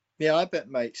to it. Yeah, I bet,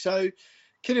 mate. So,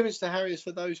 Kidderminster Harriers,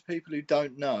 for those people who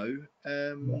don't know,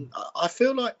 I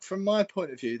feel like, from my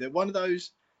point of view, they're one of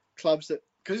those clubs that,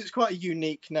 because it's quite a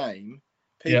unique name,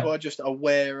 people are just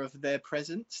aware of their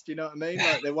presence. Do you know what I mean?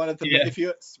 Like, they're one of the. If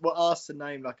you were asked to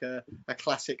name like a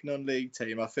classic non-league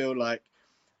team, I feel like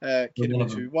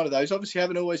Kidderminster one of those. Obviously,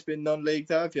 haven't always been non-league,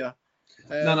 though, have you?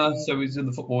 No. So we was in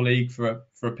the Football League for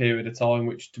a period of time,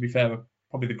 which, to be fair, were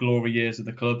probably the glory years of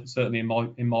the club, certainly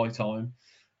in my time.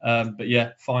 But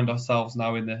yeah, find ourselves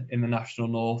now in the National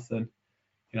North, and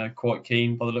quite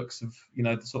keen by the looks of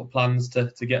the sort of plans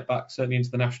to get back certainly into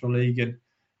the National League and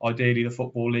ideally the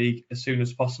Football League as soon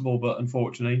as possible. But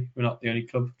unfortunately, we're not the only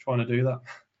club trying to do that.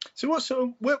 So what sort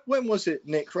of when was it,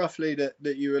 Nick, roughly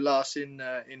that you were last in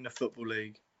the Football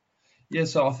League? Yeah,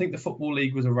 so I think the Football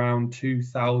League was around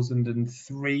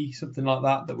 2003, something like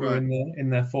that. We were in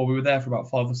there for. We were there for about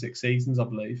 5 or 6 seasons, I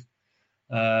believe.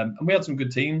 And we had some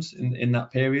good teams in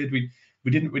that period.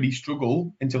 We didn't really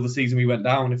struggle until the season we went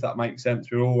down, if that makes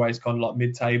sense. We were always kind of like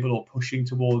mid-table or pushing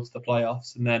towards the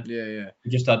playoffs. And then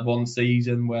we just had one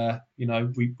season where,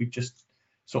 we just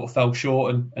sort of fell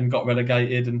short and got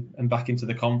relegated and back into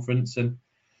the conference. And,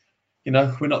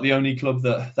 we're not the only club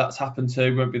that's happened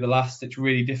to. We won't be the last. It's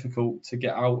really difficult to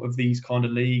get out of these kind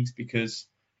of leagues because,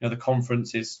 the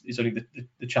conference is only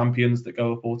the champions that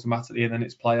go up automatically, and then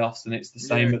it's playoffs, and it's the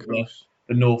same at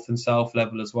the North and South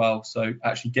level as well. So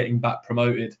actually getting back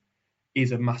promoted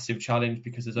is a massive challenge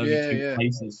because there's only 2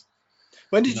 places.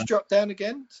 When did you drop down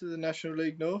again to the National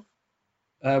League North?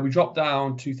 We dropped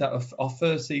down our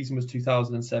first season was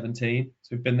 2017, so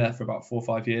we've been there for about 4 or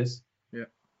 5 years. Yeah.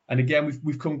 And again,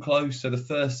 we've come close. So the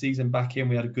first season back in,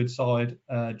 we had a good side.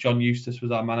 John Eustace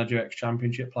was our manager,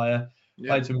 ex-championship player.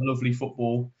 Played some lovely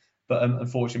football, but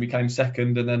unfortunately we came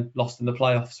second and then lost in the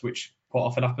playoffs, which quite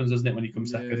often happens, doesn't it, when you come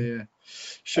second? Yeah.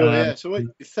 Sure, So you're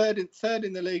third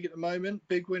in the league at the moment.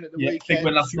 Big win at the weekend. Big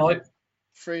win last night.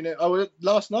 3-0. Oh,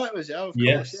 last night was it? Oh, of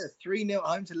course. Yeah, 3-0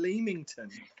 home to Leamington.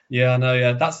 Yeah, I know.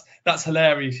 Yeah, that's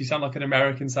hilarious. You sound like an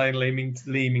American saying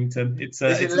Leamington. It's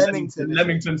Leamington?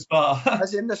 Leamington Spa.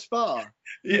 As in the spa.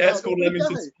 Yeah, it's called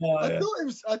Leamington Spa. I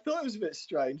thought it was a bit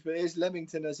strange, but it is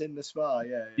Leamington as in the spa.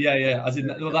 Yeah. As in,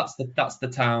 that's the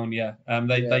town. Yeah.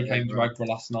 They came to Agra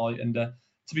last night, and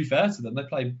to be fair to them, they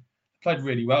played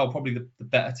really well. Probably the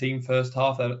better team first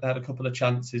half. They had a couple of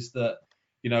chances that,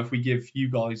 if we give you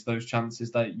guys those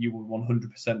chances, that you will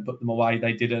 100% put them away.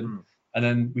 They didn't. And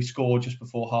then we scored just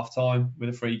before half time with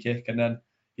a free kick, and then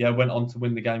went on to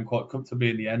win the game quite comfortably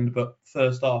in the end. But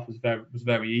first half was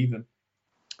very even.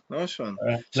 Nice one.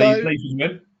 Pleased with the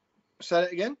win. Say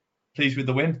that again. Pleased with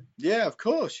the win. Yeah, of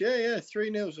course. Yeah.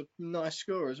 3-0 is a nice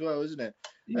score as well, isn't it?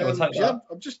 Yeah, we'll take that.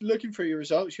 I'm just looking through your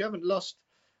results. You haven't lost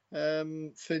for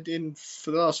the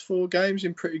last 4 games,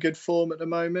 in pretty good form at the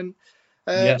moment.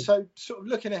 So sort of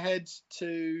looking ahead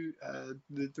to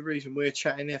the reason we're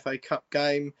chatting, the FA Cup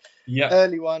game,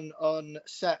 early one on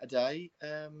Saturday.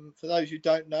 For those who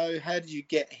don't know, how did you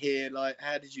get here? Like,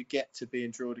 how did you get to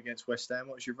being drawn against West Ham?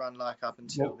 What was your run like up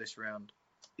until this round?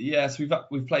 Yeah, so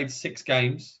we've played 6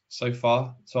 games so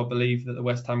far. So I believe that the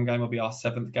West Ham game will be our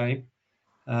 7th game.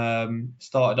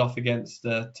 Started off against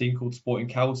a team called Sporting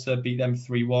Calcer, beat them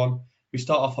 3-1. We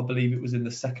start off, I believe it was in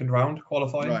the second round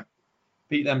qualifying. Right.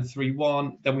 Beat them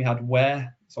 3-1. Then we had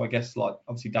Ware, so I guess like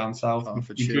obviously down south.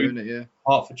 Hertfordshire, isn't it? Yeah.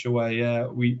 Hertfordshire way, yeah.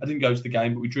 I didn't go to the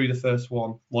game, but we drew the first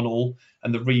one 1-1,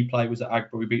 and the replay was at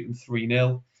Agba. We beat them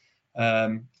 3-0.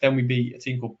 Then we beat a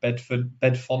team called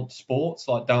Bedfont Sports,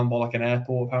 like down by like an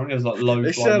airport. Apparently, there's like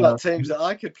loads. They sound like teams that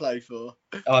I could play for.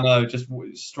 I know, just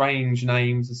strange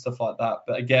names and stuff like that.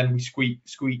 But again, we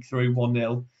squeaked through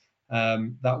 1-0.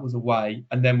 That was away,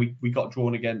 and then we got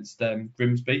drawn against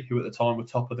Grimsby, who at the time were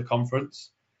top of the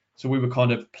conference. So we were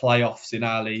kind of playoffs in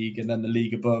our league, and then the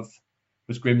league above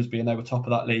was Grimsby, and they were top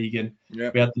of that league. And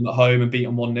we had them at home and beat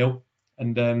them 1-0.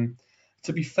 And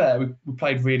to be fair, we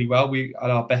played really well. We had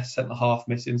our best centre half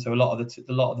missing, so a lot of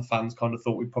the fans kind of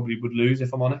thought we probably would lose,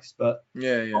 if I'm honest. But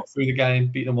got through the game,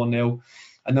 beat them 1-0,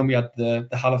 and then we had the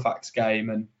Halifax game,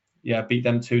 and beat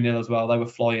them 2-0 as well. They were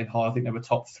flying high. I think they were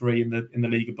top 3 in the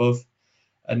league above.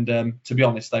 And to be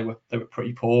honest, they were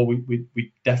pretty poor.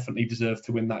 We definitely deserved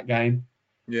to win that game.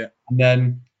 Yeah. And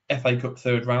then FA Cup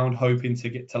third round, hoping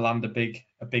to land a big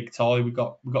tie. We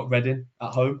got Reading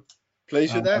at home.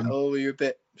 Pleased with that, or were you a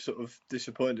bit sort of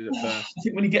disappointed at first? I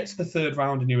think when you get to the third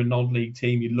round and you're a non-league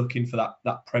team, you're looking for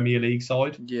that Premier League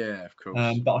side. Yeah, of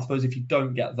course. But I suppose if you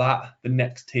don't get that, the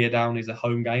next tier down is a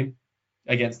home game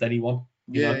against anyone.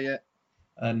 Yeah.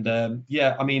 And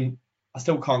I mean, I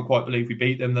still can't quite believe we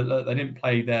beat them. They didn't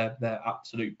play their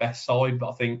absolute best side, but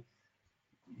I think,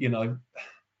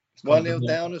 1-0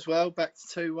 down as well, back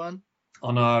to 2-1.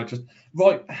 I know, just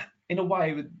right in a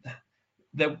way.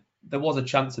 There was a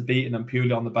chance of beating them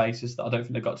purely on the basis that I don't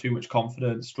think they got too much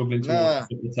confidence, struggling to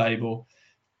the table.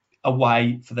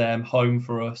 Away for them, home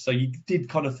for us. So you did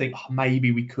kind of think,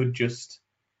 maybe we could just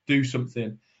do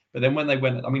something. But then when they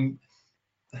went, I mean,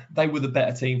 they were the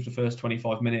better team for the first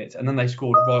 25 minutes, and then they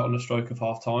scored right on the stroke of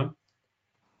half time.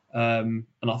 And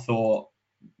I thought,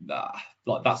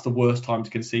 that's the worst time to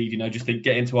concede. Just think,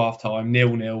 get into half time,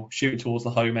 0-0, shoot towards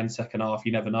the home end second half.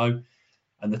 You never know.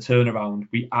 And the turnaround,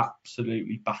 we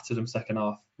absolutely battered them second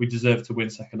half. We deserved to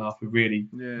win second half. We really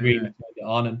turned it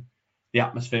on, and the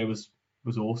atmosphere was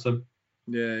awesome.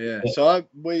 Yeah. So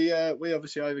we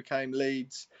obviously overcame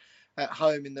Leeds at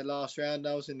home in the last round.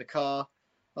 I was in the car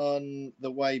on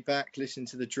the way back, listening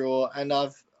to the draw, and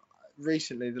I've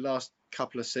recently, the last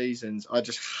couple of seasons, I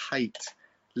just hate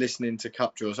listening to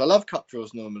cup draws. I love cup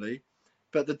draws normally,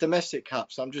 but the domestic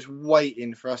cups, I'm just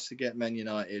waiting for us to get Man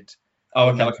United. Oh,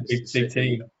 okay, like a big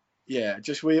team. Yeah,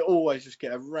 we always just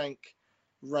get a rank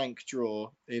draw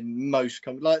in most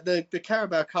like the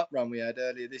Carabao Cup run we had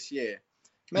earlier this year.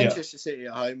 Manchester City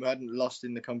at home, who hadn't lost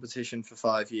in the competition for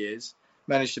 5 years,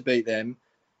 managed to beat them.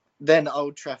 Then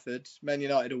Old Trafford, Man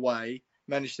United away,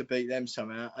 managed to beat them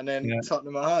somehow, and then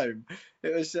Tottenham at home.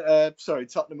 It was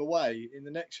Tottenham away in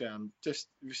the next round.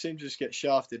 We seemed to just get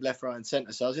shafted left, right, and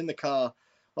centre. So I was in the car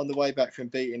on the way back from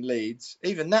beating Leeds.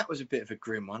 Even that was a bit of a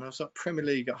grim one. I was like, Premier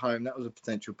League at home, that was a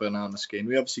potential banana skin.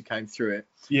 We obviously came through it.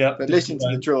 Yeah. But listening to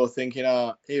the draw, thinking,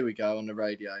 here we go on the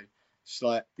radio. It's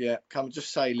like, come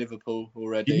just say Liverpool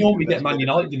already. You normally get Man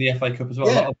United in the FA Cup as well.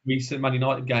 A lot of recent Man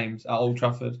United games at Old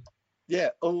Trafford. Yeah,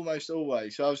 almost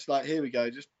always. So I was like, here we go,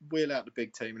 just wheel out the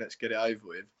big team and let's get it over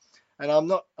with. And I'm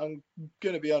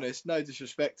going to be honest, no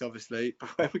disrespect, obviously, but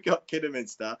when we got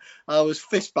Kidderminster, I was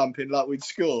fist bumping like we'd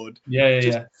scored.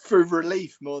 Yeah. Through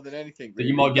relief more than anything.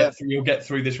 Really. That you'll get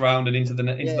through this round and into the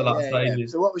last stages. Yeah.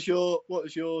 So what was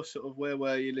your sort of, where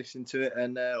were you listening to it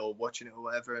and or watching it or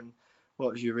whatever, and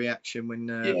what was your reaction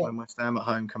when West Ham at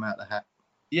home come out the hat?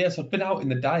 Yes, I'd been out in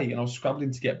the day and I was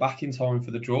scrabbling to get back in time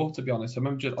for the draw, to be honest. I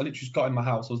remember I literally just got in my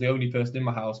house. I was the only person in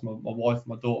my house. My wife and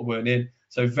my daughter weren't in.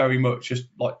 So very much just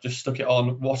stuck it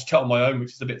on, watched it on my own,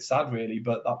 which is a bit sad really.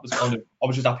 But that was kind of, I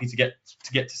was just happy to get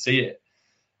to see it.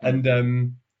 And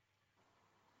to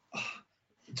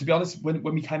be honest, when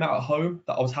we came out at home,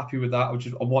 that I was happy with that.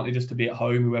 I wanted us to be at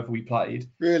home, whoever we played.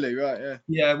 Really? Right, yeah.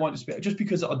 Yeah, I wanted to be, just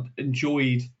because I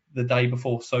enjoyed the day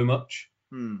before so much.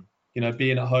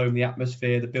 Being at home, the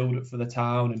atmosphere, the build-up for the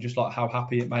town, and just like how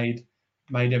happy it made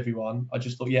everyone. I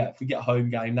just thought, if we get a home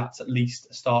game, that's at least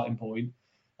a starting point.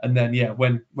 And then,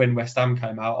 when West Ham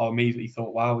came out, I immediately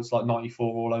thought, wow, it's like '94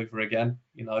 all over again.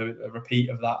 A repeat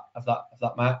of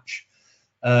that match.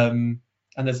 And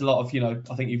there's a lot of,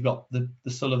 I think you've got the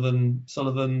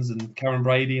Sullivans and Karen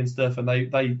Brady and stuff, and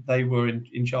they were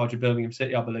in charge of Birmingham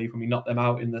City, I believe, when we knocked them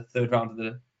out in the third round of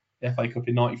the FA Cup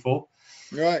in '94.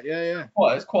 Right, yeah.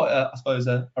 It's quite I suppose,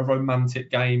 a romantic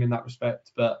game in that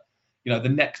respect. But, the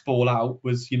next ball out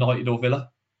was United or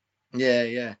Villa.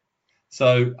 Yeah.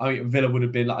 So, I mean, Villa would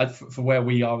have been, like, for where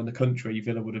we are in the country,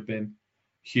 Villa would have been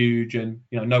huge, and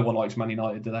no one likes Man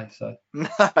United, do they? So no,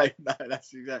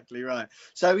 that's exactly right.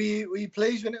 So were you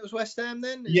pleased when it was West Ham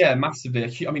then? Yeah, massively.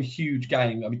 Huge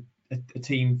game. A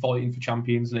team fighting for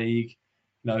Champions League.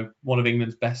 One of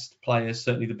England's best players,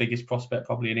 certainly the biggest prospect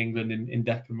probably in England in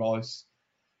Declan Rice.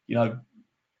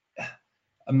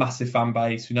 A massive fan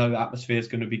base. We know the atmosphere is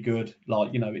going to be good.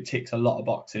 It ticks a lot of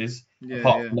boxes.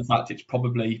 Apart from the fact it's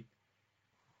probably,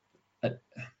 I'm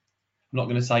not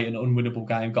going to say an unwinnable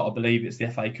game. Got to believe it's the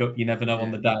FA Cup. You never know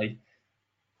on the day.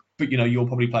 But you'll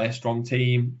probably play a strong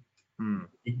team.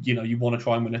 You want to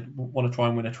try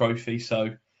and win a trophy.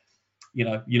 So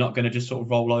you're not going to just sort of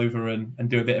roll over and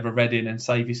do a bit of a Reading and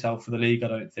save yourself for the league. I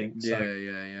don't think. So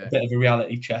a bit of a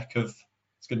reality check of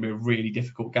it's going to be a really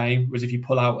difficult game. Whereas if you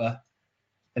pull out a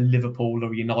Liverpool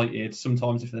or United,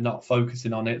 sometimes if they're not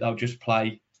focusing on it, they'll just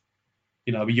play,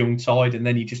 a young side, and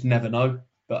then you just never know.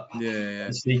 But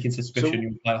a sneaking suspicion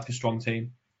you'll play like a strong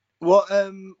team. What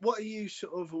are you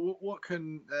what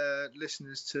can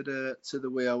listeners to the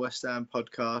We Are West Ham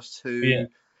podcast who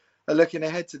are looking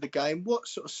ahead to the game, what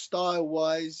sort of style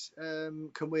wise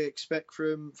can we expect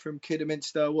from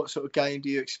Kidderminster? What sort of game do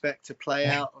you expect to play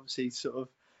out? Obviously sort of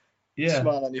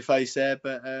smile on your face there,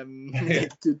 but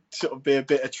it could sort of be a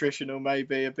bit attritional,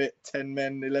 maybe a bit 10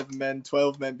 men, 11 men,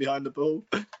 12 men behind the ball.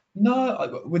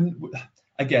 No,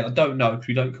 again, I don't know, because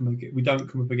we don't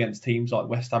come up against teams like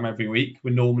West Ham every week.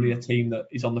 We're normally a team that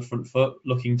is on the front foot,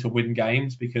 looking to win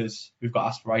games because we've got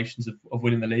aspirations of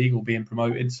winning the league or being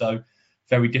promoted. So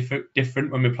very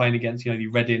different when we're playing against the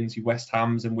Readings, your West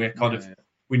Hams, and we're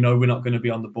we know we're not going to be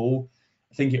on the ball.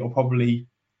 I think it'll probably.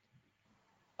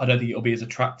 I don't think it'll be as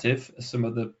attractive as some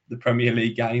of the Premier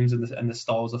League games and the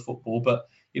styles of football. But,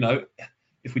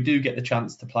 if we do get the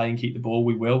chance to play and keep the ball,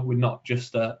 we will. We're not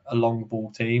just a long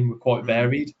ball team. We're quite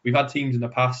varied. We've had teams in the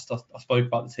past. I spoke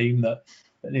about the team that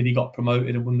nearly got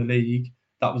promoted and won the league.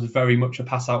 That was very much a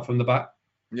pass out from the back.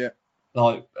 Yeah.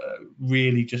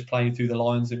 Really just playing through the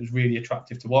lines. It was really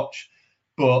attractive to watch.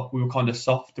 But we were kind of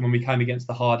soft. And when we came against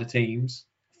the harder teams,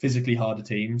 physically harder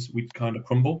teams, we'd kind of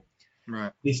crumble.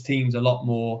 Right. This team's a lot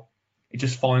more. It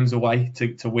just finds a way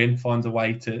to win, finds a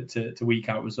way to eke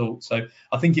out results. So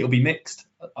I think it'll be mixed.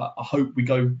 I hope we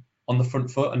go on the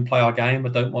front foot and play our game. I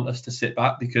don't want us to sit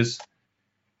back because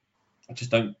I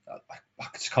just don't. I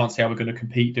just can't see how we're going to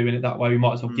compete doing it that way. We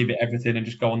might as well give it everything and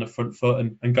just go on the front foot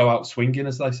and go out swinging,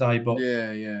 as they say. But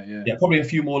yeah, probably a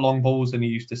few more long balls than you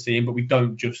used to seeing, but we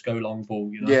don't just go long ball.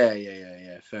 Yeah.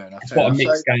 Fair enough. It's quite a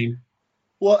mixed game.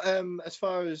 What as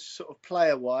far as sort of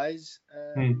player wise,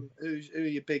 who are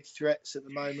your big threats at the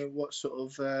moment? What sort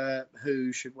of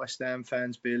who should West Ham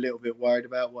fans be a little bit worried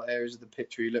about? What areas of the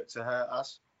picture you look to hurt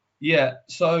us? Yeah,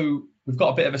 so we've got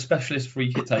a bit of a specialist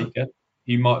free kick taker.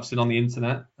 You might have seen on the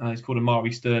internet. He's called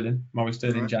Murray Sterling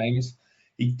James.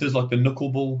 He does like the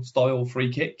knuckleball style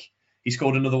free kick. He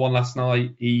scored another one last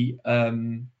night. He's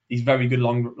very good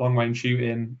long range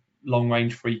shooting, long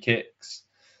range free kicks.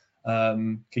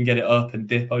 Can get it up and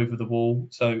dip over the wall.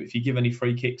 So if you give any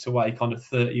free kicks away, kind of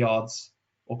 30 yards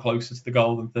or closer to the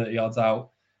goal than 30 yards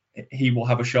out, he will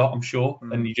have a shot, I'm sure.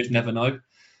 And you just never know.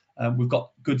 We've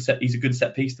got he's a good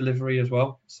set piece delivery as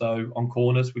well. So on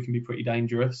corners, we can be pretty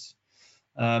dangerous.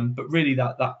 But really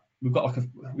that we've got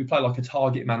we play like a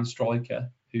target man striker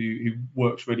who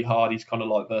works really hard. He's kind of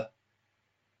like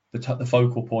the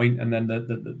focal point, and then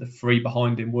the three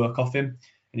behind him work off him.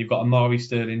 And you've got Amari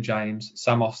Sterling James,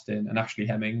 Sam Austin, and Ashley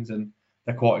Hemmings, and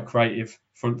they're quite a creative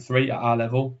front three at our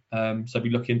level. So be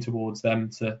looking towards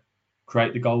them to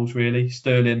create the goals, really.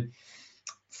 Sterling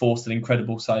forced an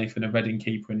incredible save and a Reading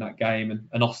keeper in that game,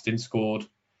 and Austin scored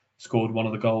one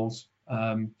of the goals.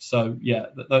 So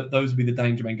those would be the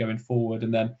danger men going forward.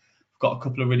 And then we've got a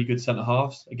couple of really good centre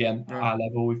halves again at our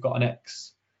level. We've got an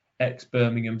ex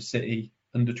Birmingham City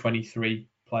under-23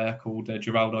 player called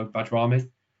Geraldo Bajrami.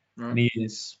 And he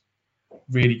is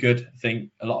really good. I think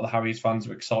a lot of the Harriers fans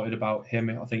are excited about him.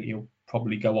 I think he'll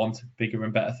probably go on to bigger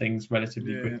and better things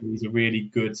relatively quickly. He's a really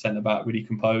good centre-back, really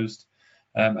composed.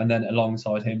 And then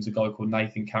alongside him is a guy called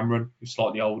Nathan Cameron, who's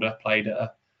slightly older, played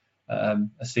at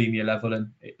a senior level,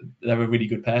 and they're a really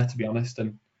good pair, to be honest.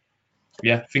 And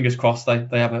yeah, fingers crossed they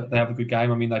have a good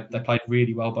game. I mean, they played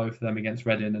really well, both of them, against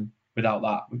Reading, and without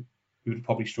that, we would have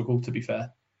probably struggled, to be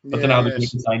fair. I don't know how much you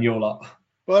can say in your lot.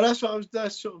 Well,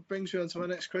 that sort of brings me on to my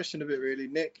next question a bit, really,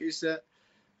 Nick, is that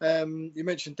you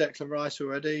mentioned Declan Rice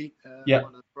already, one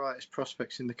of the brightest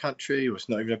prospects in the country. Well, it's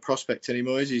not even a prospect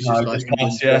anymore, is he? He's just like a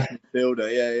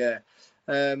midfielder.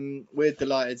 We're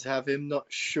delighted to have him. Not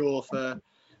sure for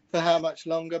how much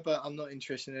longer, but I'm not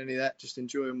interested in any of that. Just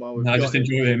enjoy him while we've got him.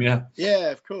 Enjoy him, yeah. Yeah,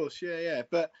 of course, yeah.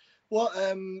 But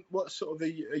What sort of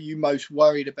are you most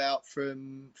worried about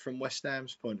from West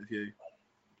Ham's point of view?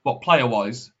 What,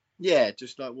 player-wise? Yeah,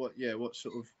 just like what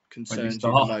sort of concerns you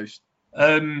the most?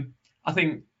 I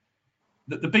think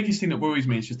the biggest thing that worries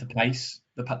me is just the pace,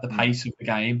 the pace of the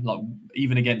game. Like,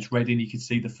 even against Reading, you could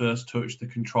see the first touch, the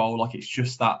control. Like, it's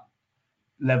just that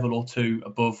level or two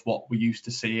above what we're used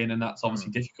to seeing, and that's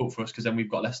obviously difficult for us because then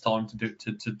we've got less time to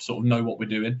sort of know what we're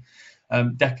doing.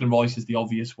 Declan Rice is the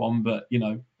obvious one, but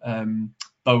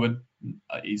Bowen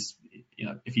is,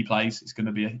 if he plays, it's going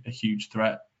to be a huge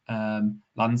threat.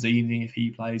 Lanzini, if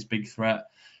he plays, big threat.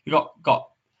 We've got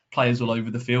players all over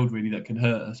the field really that can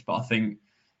hurt us, but I think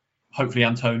hopefully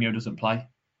Antonio doesn't play.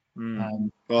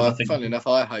 Well, funny enough,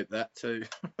 I hope that too.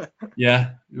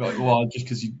 Yeah, well, just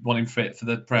because you want him fit for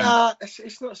the Prem. No,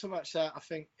 it's not so much that. I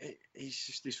think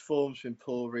his form's been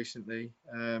poor recently.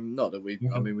 Not that we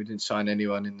didn't sign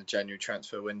anyone in the January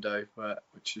transfer window,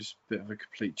 which is a bit of a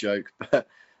complete joke. But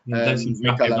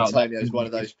Mikel Antonio is one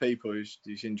of those people who's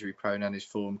injury prone, and his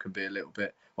form can be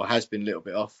has been a little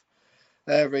bit off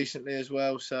recently as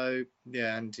well. So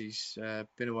yeah, and he's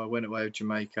went away with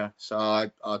Jamaica. So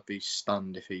I'd be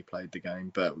stunned if he played the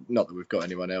game. But not that we've got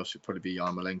anyone else. It'd probably be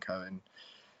Yarmolenko and.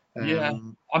 So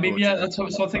I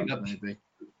think that maybe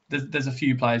there's a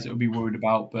few players that would be worried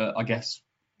about, but I guess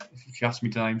if you ask me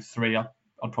to name three, I'd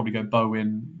probably go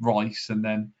Bowen, Rice, and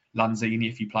then Lanzini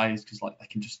if he plays, because like they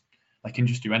can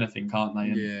just do anything, can't they?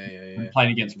 And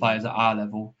playing against players at our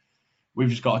level, we've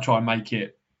just got to try and make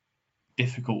it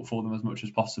difficult for them as much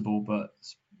as possible, but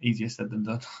it's easier said than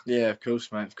done. Yeah, of course,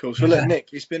 mate. Of course. Well, look, Nick,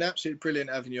 it's been absolutely brilliant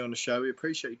having you on the show. We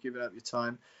appreciate you giving up your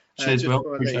time. Cheers, just Will.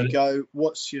 before I let you go,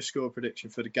 what's your score prediction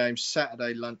for the game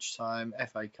Saturday lunchtime,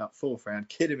 FA Cup 4th round,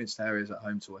 Kidderminster Harriers at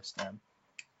home to West Ham?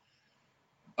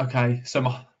 Okay, so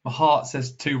my heart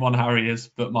says 2-1 Harriers,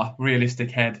 but my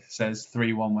realistic head says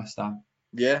 3-1 West Ham.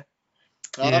 Yeah?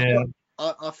 Yeah.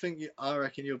 I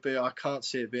reckon you'll be. I can't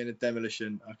see it being a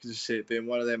demolition. I can just see it being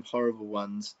one of them horrible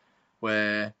ones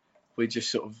where we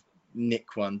just sort of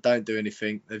nick one, don't do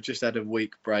anything. They've just had a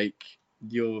week break.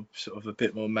 You're sort of a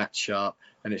bit more match sharp,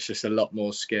 and it's just a lot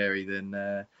more scary than.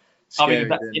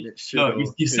 It should.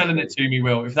 Look, you're selling it to me,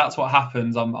 Will. If that's what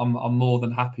happens, I'm more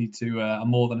than happy to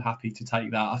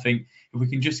take that. I think if we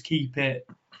can just keep it,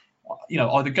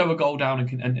 either go a goal down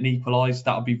and equalise,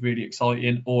 that would be really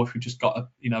exciting. Or if we just got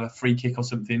a free kick or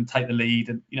something, take the lead,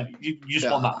 and you just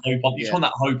want that hope. You just want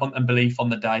that hope and belief on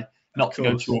the day, not to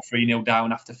go 2 or 3-0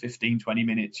 down after 15, 20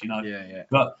 minutes. Yeah.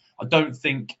 But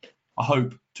I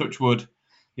hope, touch wood,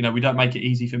 we don't make it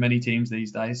easy for many teams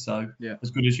these days. So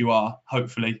as good as you are,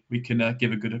 hopefully we can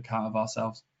give a good account of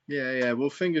ourselves. Yeah. Well,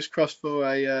 fingers crossed for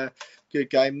a good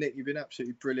game. Nick, you've been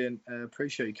absolutely brilliant.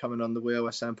 Appreciate you coming on the We Are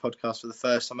West Ham podcast for the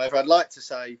first time ever. I'd like to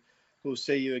say we'll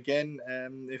see you again.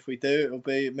 If we do, it'll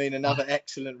mean another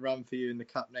excellent run for you in the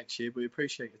Cup next year. We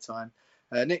appreciate your time.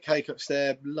 Nick Haycock's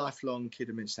there, lifelong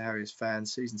Kidderminster Harriers fan,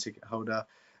 season ticket holder.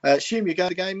 Assume you go to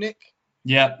the game, Nick?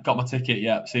 Yeah, got my ticket.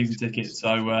 Yeah, season ticket.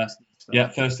 So,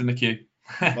 first in the queue.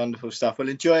 Wonderful stuff. Well,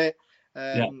 enjoy it.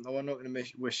 I'm not going to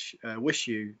wish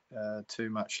you too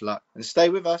much luck. And stay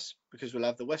with us because we'll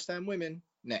have the West Ham women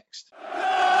next.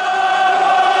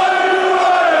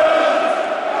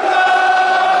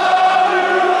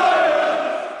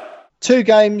 Two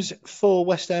games for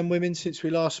West Ham women since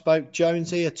we last spoke.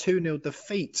 Jonesy, a 2-0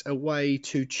 defeat away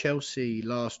to Chelsea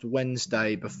last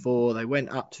Wednesday before they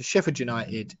went up to Sheffield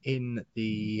United in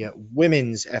the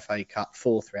Women's FA Cup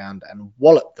 4th round and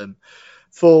walloped them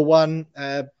 4-1.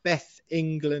 Beth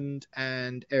England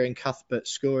and Erin Cuthbert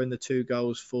scoring the 2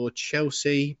 goals for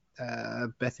Chelsea.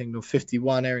 Beth England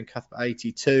 51, Erin Cuthbert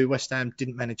 82. West Ham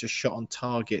didn't manage a shot on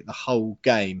target the whole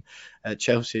game.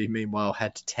 Chelsea, meanwhile,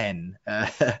 had 10.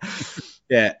 Quite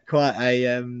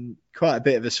a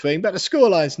bit of a swing, but the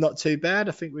scoreline's not too bad.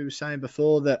 I think we were saying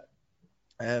before that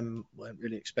weren't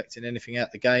really expecting anything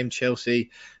out the game. Chelsea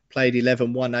played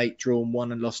 11, won 8, drawn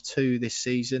 1 and lost 2 this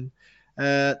season.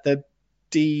 The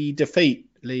defeat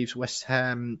leaves West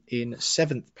Ham in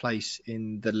 7th place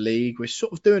in the league. We're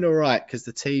sort of doing all right because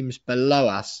the teams below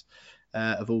us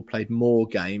have all played more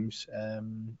games.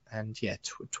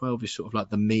 12 is sort of like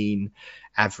the mean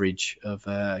average of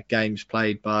games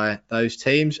played by those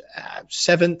teams.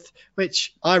 7th,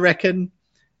 which I reckon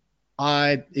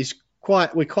we're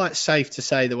quite safe to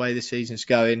say the way the season's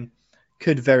going.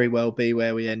 Could very well be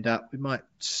where we end up. We might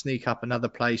sneak up another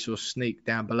place or sneak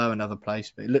down below another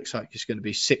place, but it looks like it's going to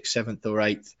be 6th, 7th or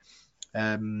 8th.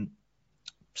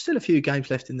 Still a few games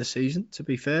left in the season, to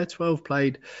be fair. 12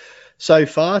 played so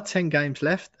far, 10 games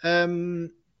left.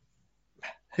 Who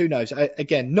knows?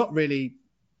 Again, not really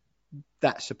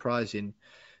that surprising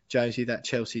Jonesy, that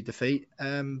Chelsea defeat.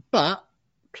 But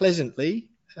pleasantly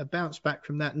bounced back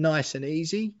from that nice and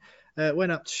easy.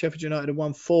 Went up to Sheffield United and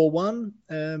won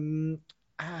 4-1.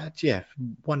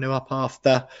 1-0 up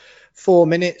after 4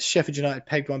 minutes. Sheffield United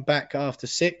pegged one back after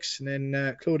 6. And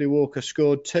then Claudia Walker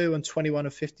scored 2 on 21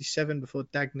 of 57 before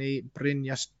Dagny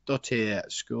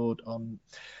Brynjasdottir scored on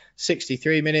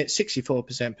 63 minutes.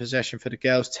 64% possession for the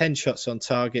girls. 10 shots on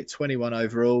target, 21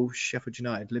 overall. Sheffield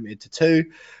United limited to 2,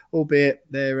 albeit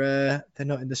they're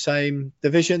not in the same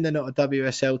division. They're not a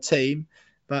WSL team,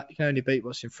 but you can only beat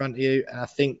what's in front of you. And I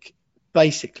think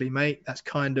basically, mate, that's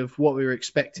kind of what we were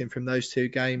expecting from those 2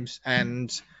 games, and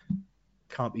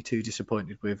can't be too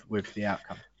disappointed with the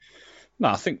outcome. No,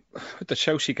 I think with the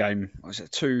Chelsea game, was it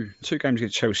two games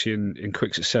against Chelsea in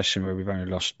quick succession where we've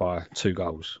only lost by 2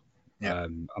 goals. Yeah.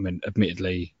 I mean,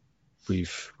 admittedly,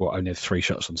 we've only had 3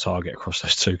 shots on target across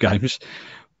those 2 games,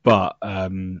 but I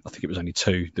think it was only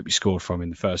 2 that we scored from in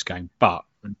the first game. But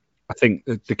I think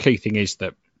the key thing is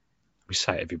that we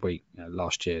say it every week.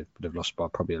 Last year would have lost by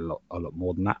probably a lot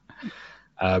more than that.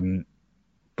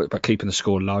 But keeping the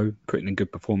score low, putting in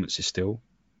good performances still,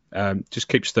 just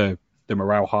keeps the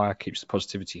morale higher, keeps the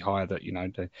positivity higher. That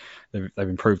they've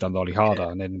improved under Ollie Harder,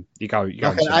 and then you go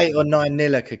like an 8 or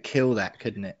 9-0 could kill that,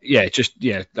 couldn't it? Yeah,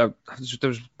 there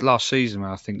was last season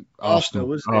where I think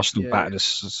Arsenal battered us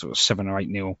sort of 7 or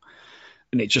 8-0,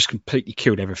 and it just completely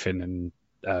killed everything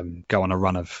and go on a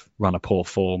run of poor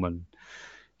form, and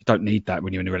you don't need that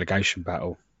when you're in a relegation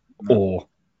battle or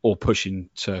pushing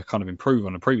to kind of improve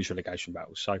on a previous relegation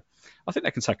battle. So I think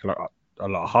they can take a lot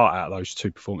of heart out of those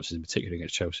 2 performances, in particular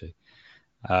against Chelsea.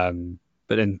 But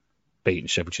then beating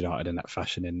Sheffield United in that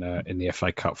fashion in the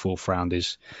FA Cup 4th round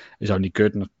is only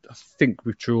good. And I think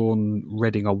we've drawn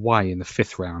Reading away in the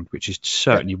 5th round, which is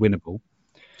certainly winnable.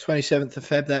 27th of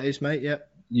Feb, that is, mate. Yep.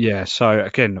 Yeah. So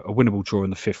again, a winnable draw in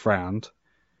the 5th round.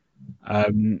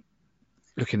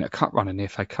 Looking at a cup run in the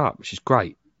FA Cup, which is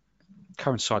great.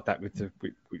 Coincide that with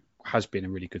has been a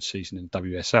really good season in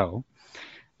WSL,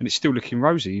 and it's still looking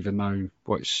rosy, even though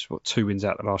it's 2 wins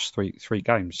out of the last three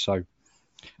games. So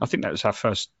I think that was our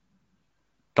first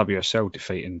WSL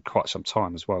defeat in quite some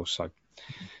time as well. So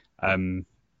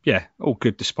all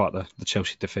good despite the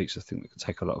Chelsea defeats. I think we can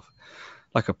take a lot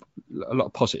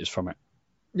of positives from it.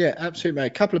 Yeah, absolutely, mate. A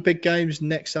couple of big games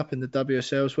next up in the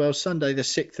WSL as well. Sunday, the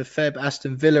 6th of Feb,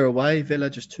 Aston Villa away. Villa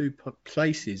just 2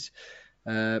 places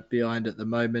behind at the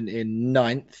moment in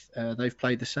 9th. They've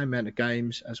played the same amount of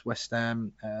games as West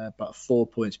Ham, but 4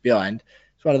 points behind.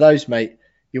 It's one of those, mate.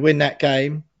 You win that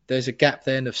game, there's a gap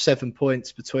then of 7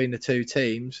 points between the 2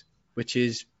 teams, which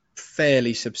is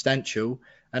fairly substantial.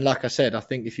 And like I said, I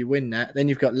think if you win that, then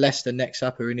you've got Leicester next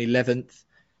up, who are in 11th.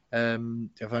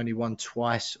 They've only won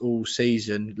twice all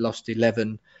season, lost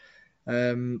 11,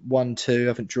 won 2,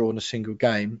 haven't drawn a single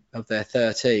game of their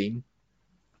 13.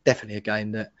 Definitely a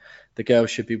game that the girls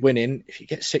should be winning. If you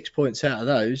get 6 points out of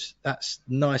those, that's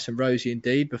nice and rosy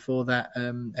indeed before that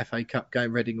FA Cup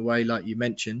game, Reading away, like you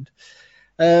mentioned.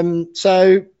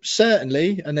 So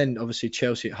certainly, and then obviously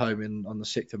Chelsea at home on the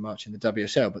 6th of March in the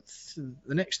WSL. But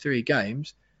the next 3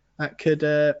 games, that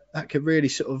could really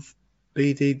sort of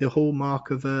be the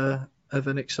hallmark of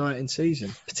an exciting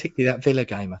season, particularly that Villa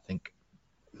game, I think.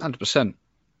 100%.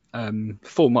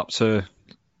 Form up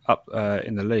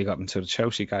in the league up until the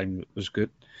Chelsea game was good.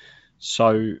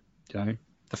 So the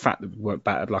fact that we weren't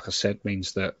battered, like I said,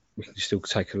 means that we can still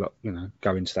take a lot.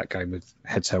 Go into that game with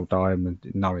heads held high and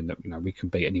knowing that we can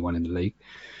beat anyone in the league.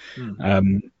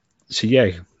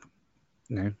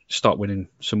 Start winning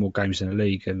some more games in the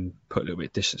league and put a little bit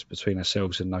of distance between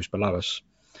ourselves and those below us.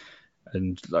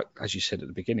 And like as you said at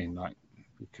the beginning,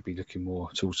 we could be looking more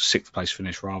towards a 6th place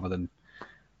finish rather than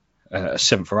a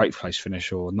 7th or 8th place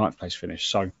finish or 9th place finish.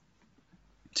 So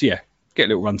get a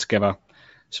little run together,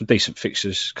 some decent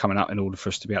fixtures coming up in order for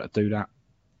us to be able to do that,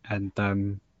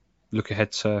 and look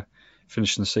ahead to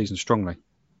finishing the season strongly.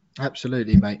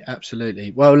 Absolutely, mate.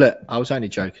 Absolutely. Well, look, I was only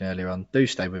joking earlier on. Do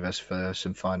stay with us for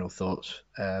some final thoughts.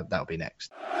 That'll be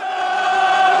next.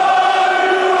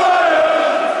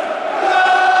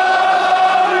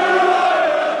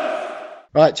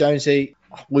 Right, Jonesy,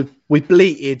 we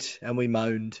bleated and we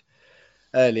moaned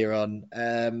earlier on.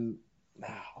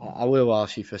 I will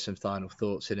ask you for some final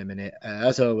thoughts in a minute.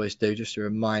 As I always do, just a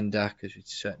reminder, because we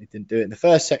certainly didn't do it in the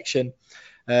first section.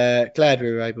 Glad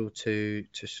we were able to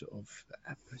sort of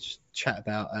chat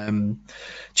about Isla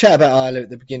at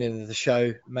the beginning of the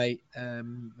show, mate.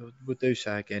 We'll do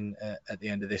so again at the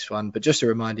end of this one. But just a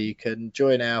reminder, you can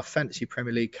join our Fantasy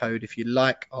Premier League code if you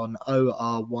like on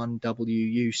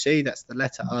OR1WUC. That's the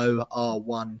letter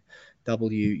OR1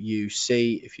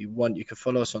 WUC. If you want, you can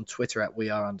follow us on Twitter at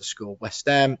 @WeAre_West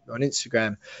Ham, or on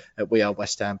Instagram at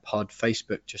 @WeAreWestHamPod.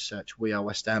 Facebook, just search We Are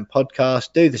West Ham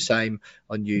Podcast. Do the same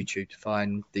on YouTube to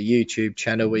find the YouTube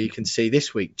channel where you can see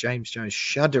this week James Jones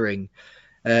shuddering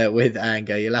with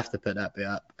anger. You'll have to put that bit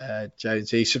up,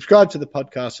 Jonesy. Subscribe to the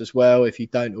podcast as well if you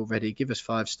don't already. Give us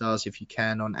 5 stars if you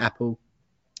can on Apple.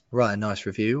 Write a nice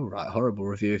review, or write a horrible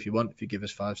review if you want. If you give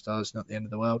us 5 stars, not the end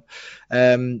of the world.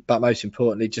 But most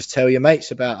importantly, just tell your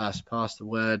mates about us. Pass the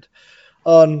word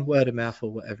on, word of mouth,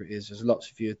 or whatever it is. There's lots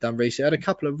of you have done recently. I had a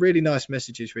couple of really nice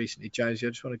messages recently, Jonesy. I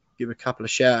just want to give a couple of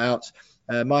shout outs.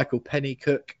 Michael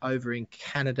Pennycook over in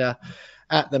Canada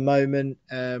at the moment,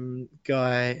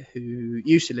 guy who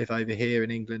used to live over here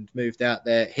in England, moved out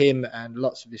there. Him and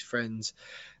lots of his friends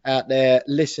out there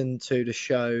listen to the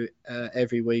show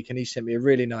every week, and he sent me a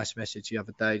really nice message the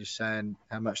other day just saying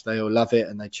how much they all love it,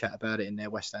 and they chat about it in their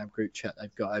West Ham group chat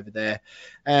they've got over there.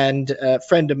 And a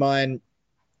friend of mine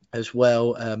as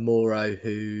well, Mauro,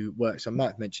 who works, I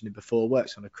might have mentioned him before,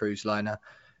 works on a cruise liner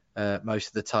most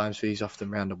of the time, so he's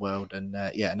often around the world. And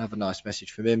another nice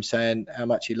message from him saying how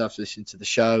much he loves listening to the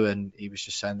show, and he was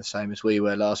just saying the same as we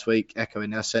were last week,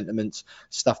 echoing our sentiments.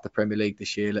 Stuff the Premier League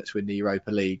this year, let's win the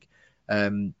Europa League. A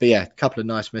couple of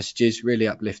nice messages, really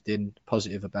uplifting,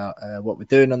 positive about what we're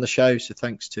doing on the show. So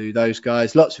thanks to those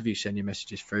guys. Lots of you send your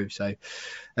messages through, so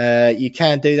you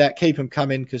can do that. Keep them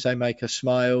coming because they make us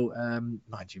smile.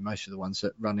 Mind you, most of the ones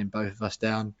that running both of us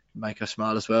down make us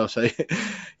smile as well. So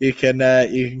you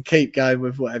can keep going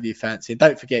with whatever you fancy. And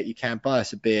don't forget, you can buy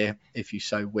us a beer if you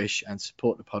so wish, and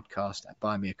support the podcast at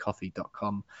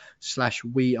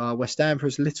buymeacoffee.com/wearewestham for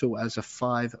as little as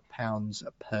 £5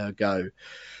 per go.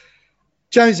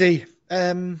 Jonesy,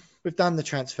 we've done the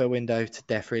transfer window to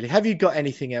death, really. Have you got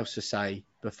anything else to say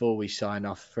before we sign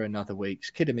off for another week?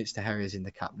 Kidderminster Harriers in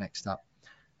the Cup next up.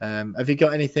 Have you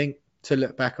got anything to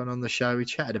look back on the show? We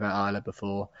chatted about Isla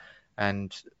before,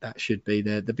 and that should be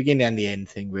the beginning and the end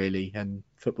thing, really. And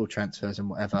football transfers and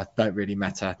whatever don't really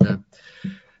matter. The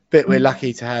bit we're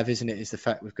lucky to have, isn't it, is the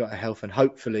fact we've got a health, and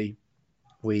hopefully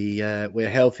we're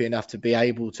healthy enough to be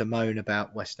able to moan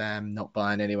about West Ham not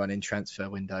buying anyone in transfer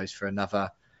windows for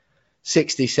another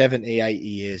 60, 70, 80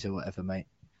 years or whatever, mate.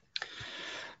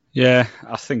 Yeah,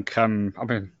 I think, I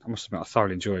must admit, I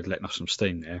thoroughly enjoyed letting off some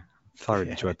steam there. Thoroughly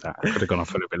enjoyed that. I could have gone on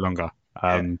for a little bit longer.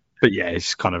 But yeah,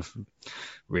 it's kind of,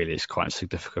 really, it's quite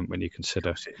insignificant when you consider,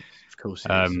 of course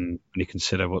it is. when you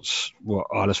consider what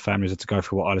Isla's families had to go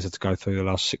through, what Isla's had to go through the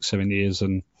last 6-7 years.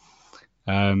 And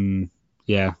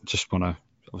just want to,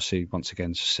 obviously, once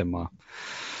again, just send my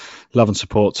love and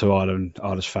support to Isla and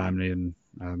Isla's family, and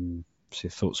see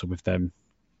thoughts are with them.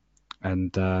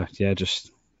 And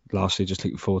just lastly, just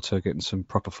looking forward to getting some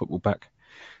proper football back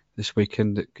this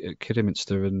weekend at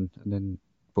Kidderminster, and then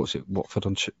Watford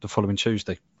on the following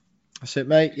Tuesday. That's it,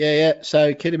 mate. Yeah.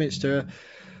 So Kidderminster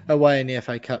away in the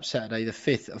FA Cup Saturday, the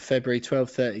 5th of February,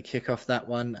 12:30 kickoff that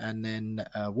one, and then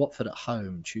Watford at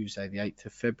home Tuesday, the 8th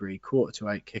of February,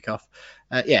 7:45 kickoff.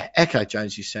 Echo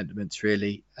Jonesy's sentiments,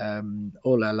 really.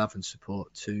 All our love and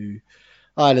support to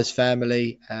Isla's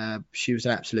family. She was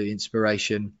an absolute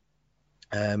inspiration.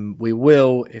 We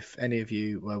will, if any of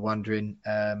you were wondering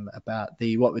about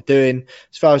what we're doing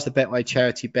as far as the Betway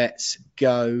charity bets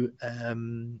go,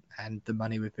 and the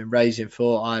money we've been raising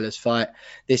for Isla's fight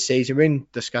this season, we're in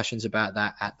discussions about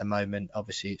that at the moment.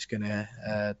 Obviously, it's gonna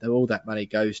all that money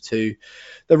goes to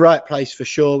the right place for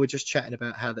sure. We're just chatting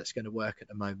about how that's going to work at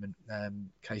the moment, in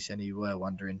case any of you were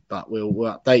wondering, but we'll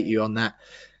update you on that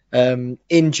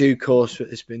in due course.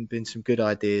 There's been some good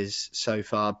ideas so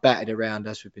far batted around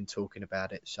as we've been talking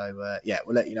about it. So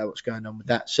we'll let you know what's going on with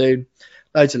that soon.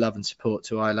 Loads of love and support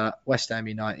to Isla. West Ham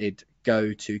United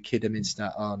go to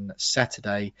Kidderminster on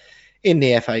Saturday in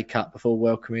the FA Cup before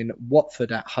welcoming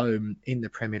Watford at home in the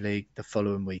Premier League the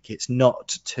following week. It's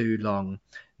not too long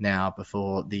now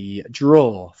before the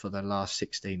draw for the last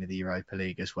 16 of the Europa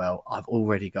League as well. I've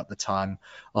already got the time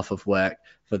off of work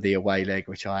for the away leg,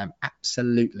 which I am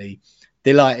absolutely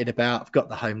delighted about. I've got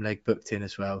the home leg booked in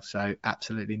as well, so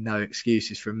absolutely no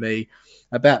excuses from me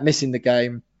about missing the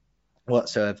game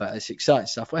whatsoever. It's exciting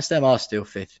stuff. West Ham are still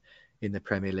 5th in the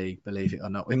Premier League, believe it or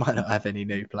not. We might not have any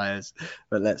new players,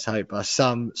 but let's hope by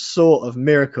some sort of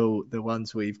miracle the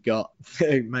ones we've got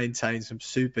maintain some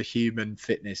superhuman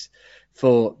fitness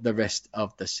for the rest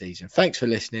of the season. Thanks for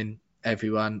listening,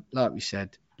 everyone. Like we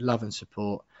said, love and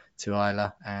support to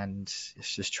Isla, and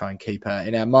let's just try and keep her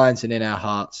in our minds and in our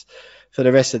hearts for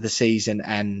the rest of the season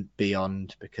and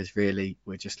beyond, because really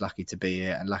we're just lucky to be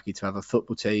here and lucky to have a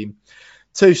football team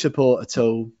to support at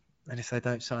all. And if they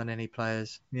don't sign any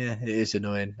players, yeah, it is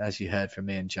annoying, as you heard from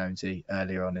me and Jonesy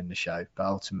earlier on in the show. But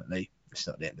ultimately, it's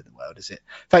not the end of the world, is it?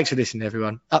 Thanks for listening,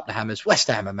 everyone. Up the Hammers. West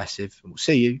Ham are massive. And we'll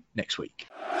see you next week.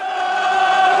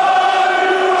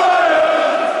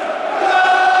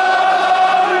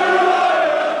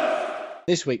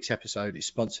 This week's episode is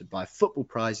sponsored by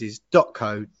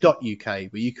footballprizes.co.uk,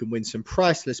 where you can win some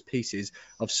priceless pieces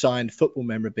of signed football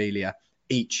memorabilia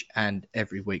each and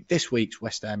every week. This week's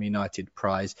West Ham United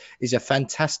prize is a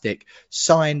fantastic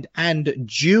signed and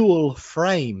dual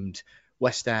framed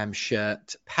West Ham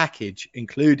shirt package,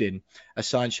 including a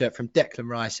signed shirt from Declan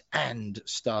Rice and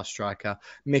star striker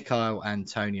Michail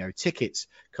Antonio. Tickets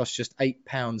cost just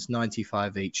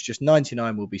 £8.95 each. Just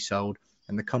 99 will be sold,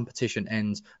 and the competition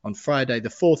ends on Friday, the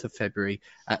 4th of February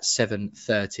at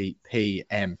 7:30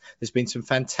 p.m. There's been some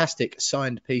fantastic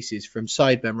signed pieces from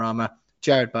Said Benrahma,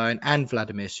 Jared Bowen and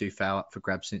Vladimir Coufal up for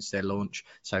grabs since their launch.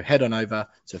 So head on over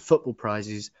to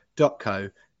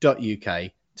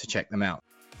footballprizes.co.uk to check them out.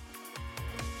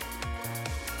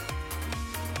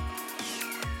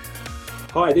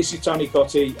 Hi, this is Tony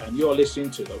Cottee, and you're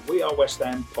listening to the We Are West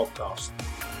Ham podcast.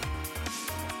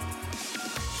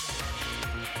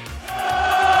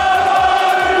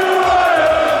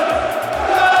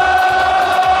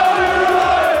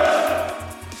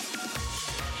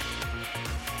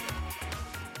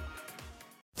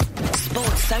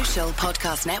 Sports Social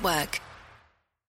Podcast Network.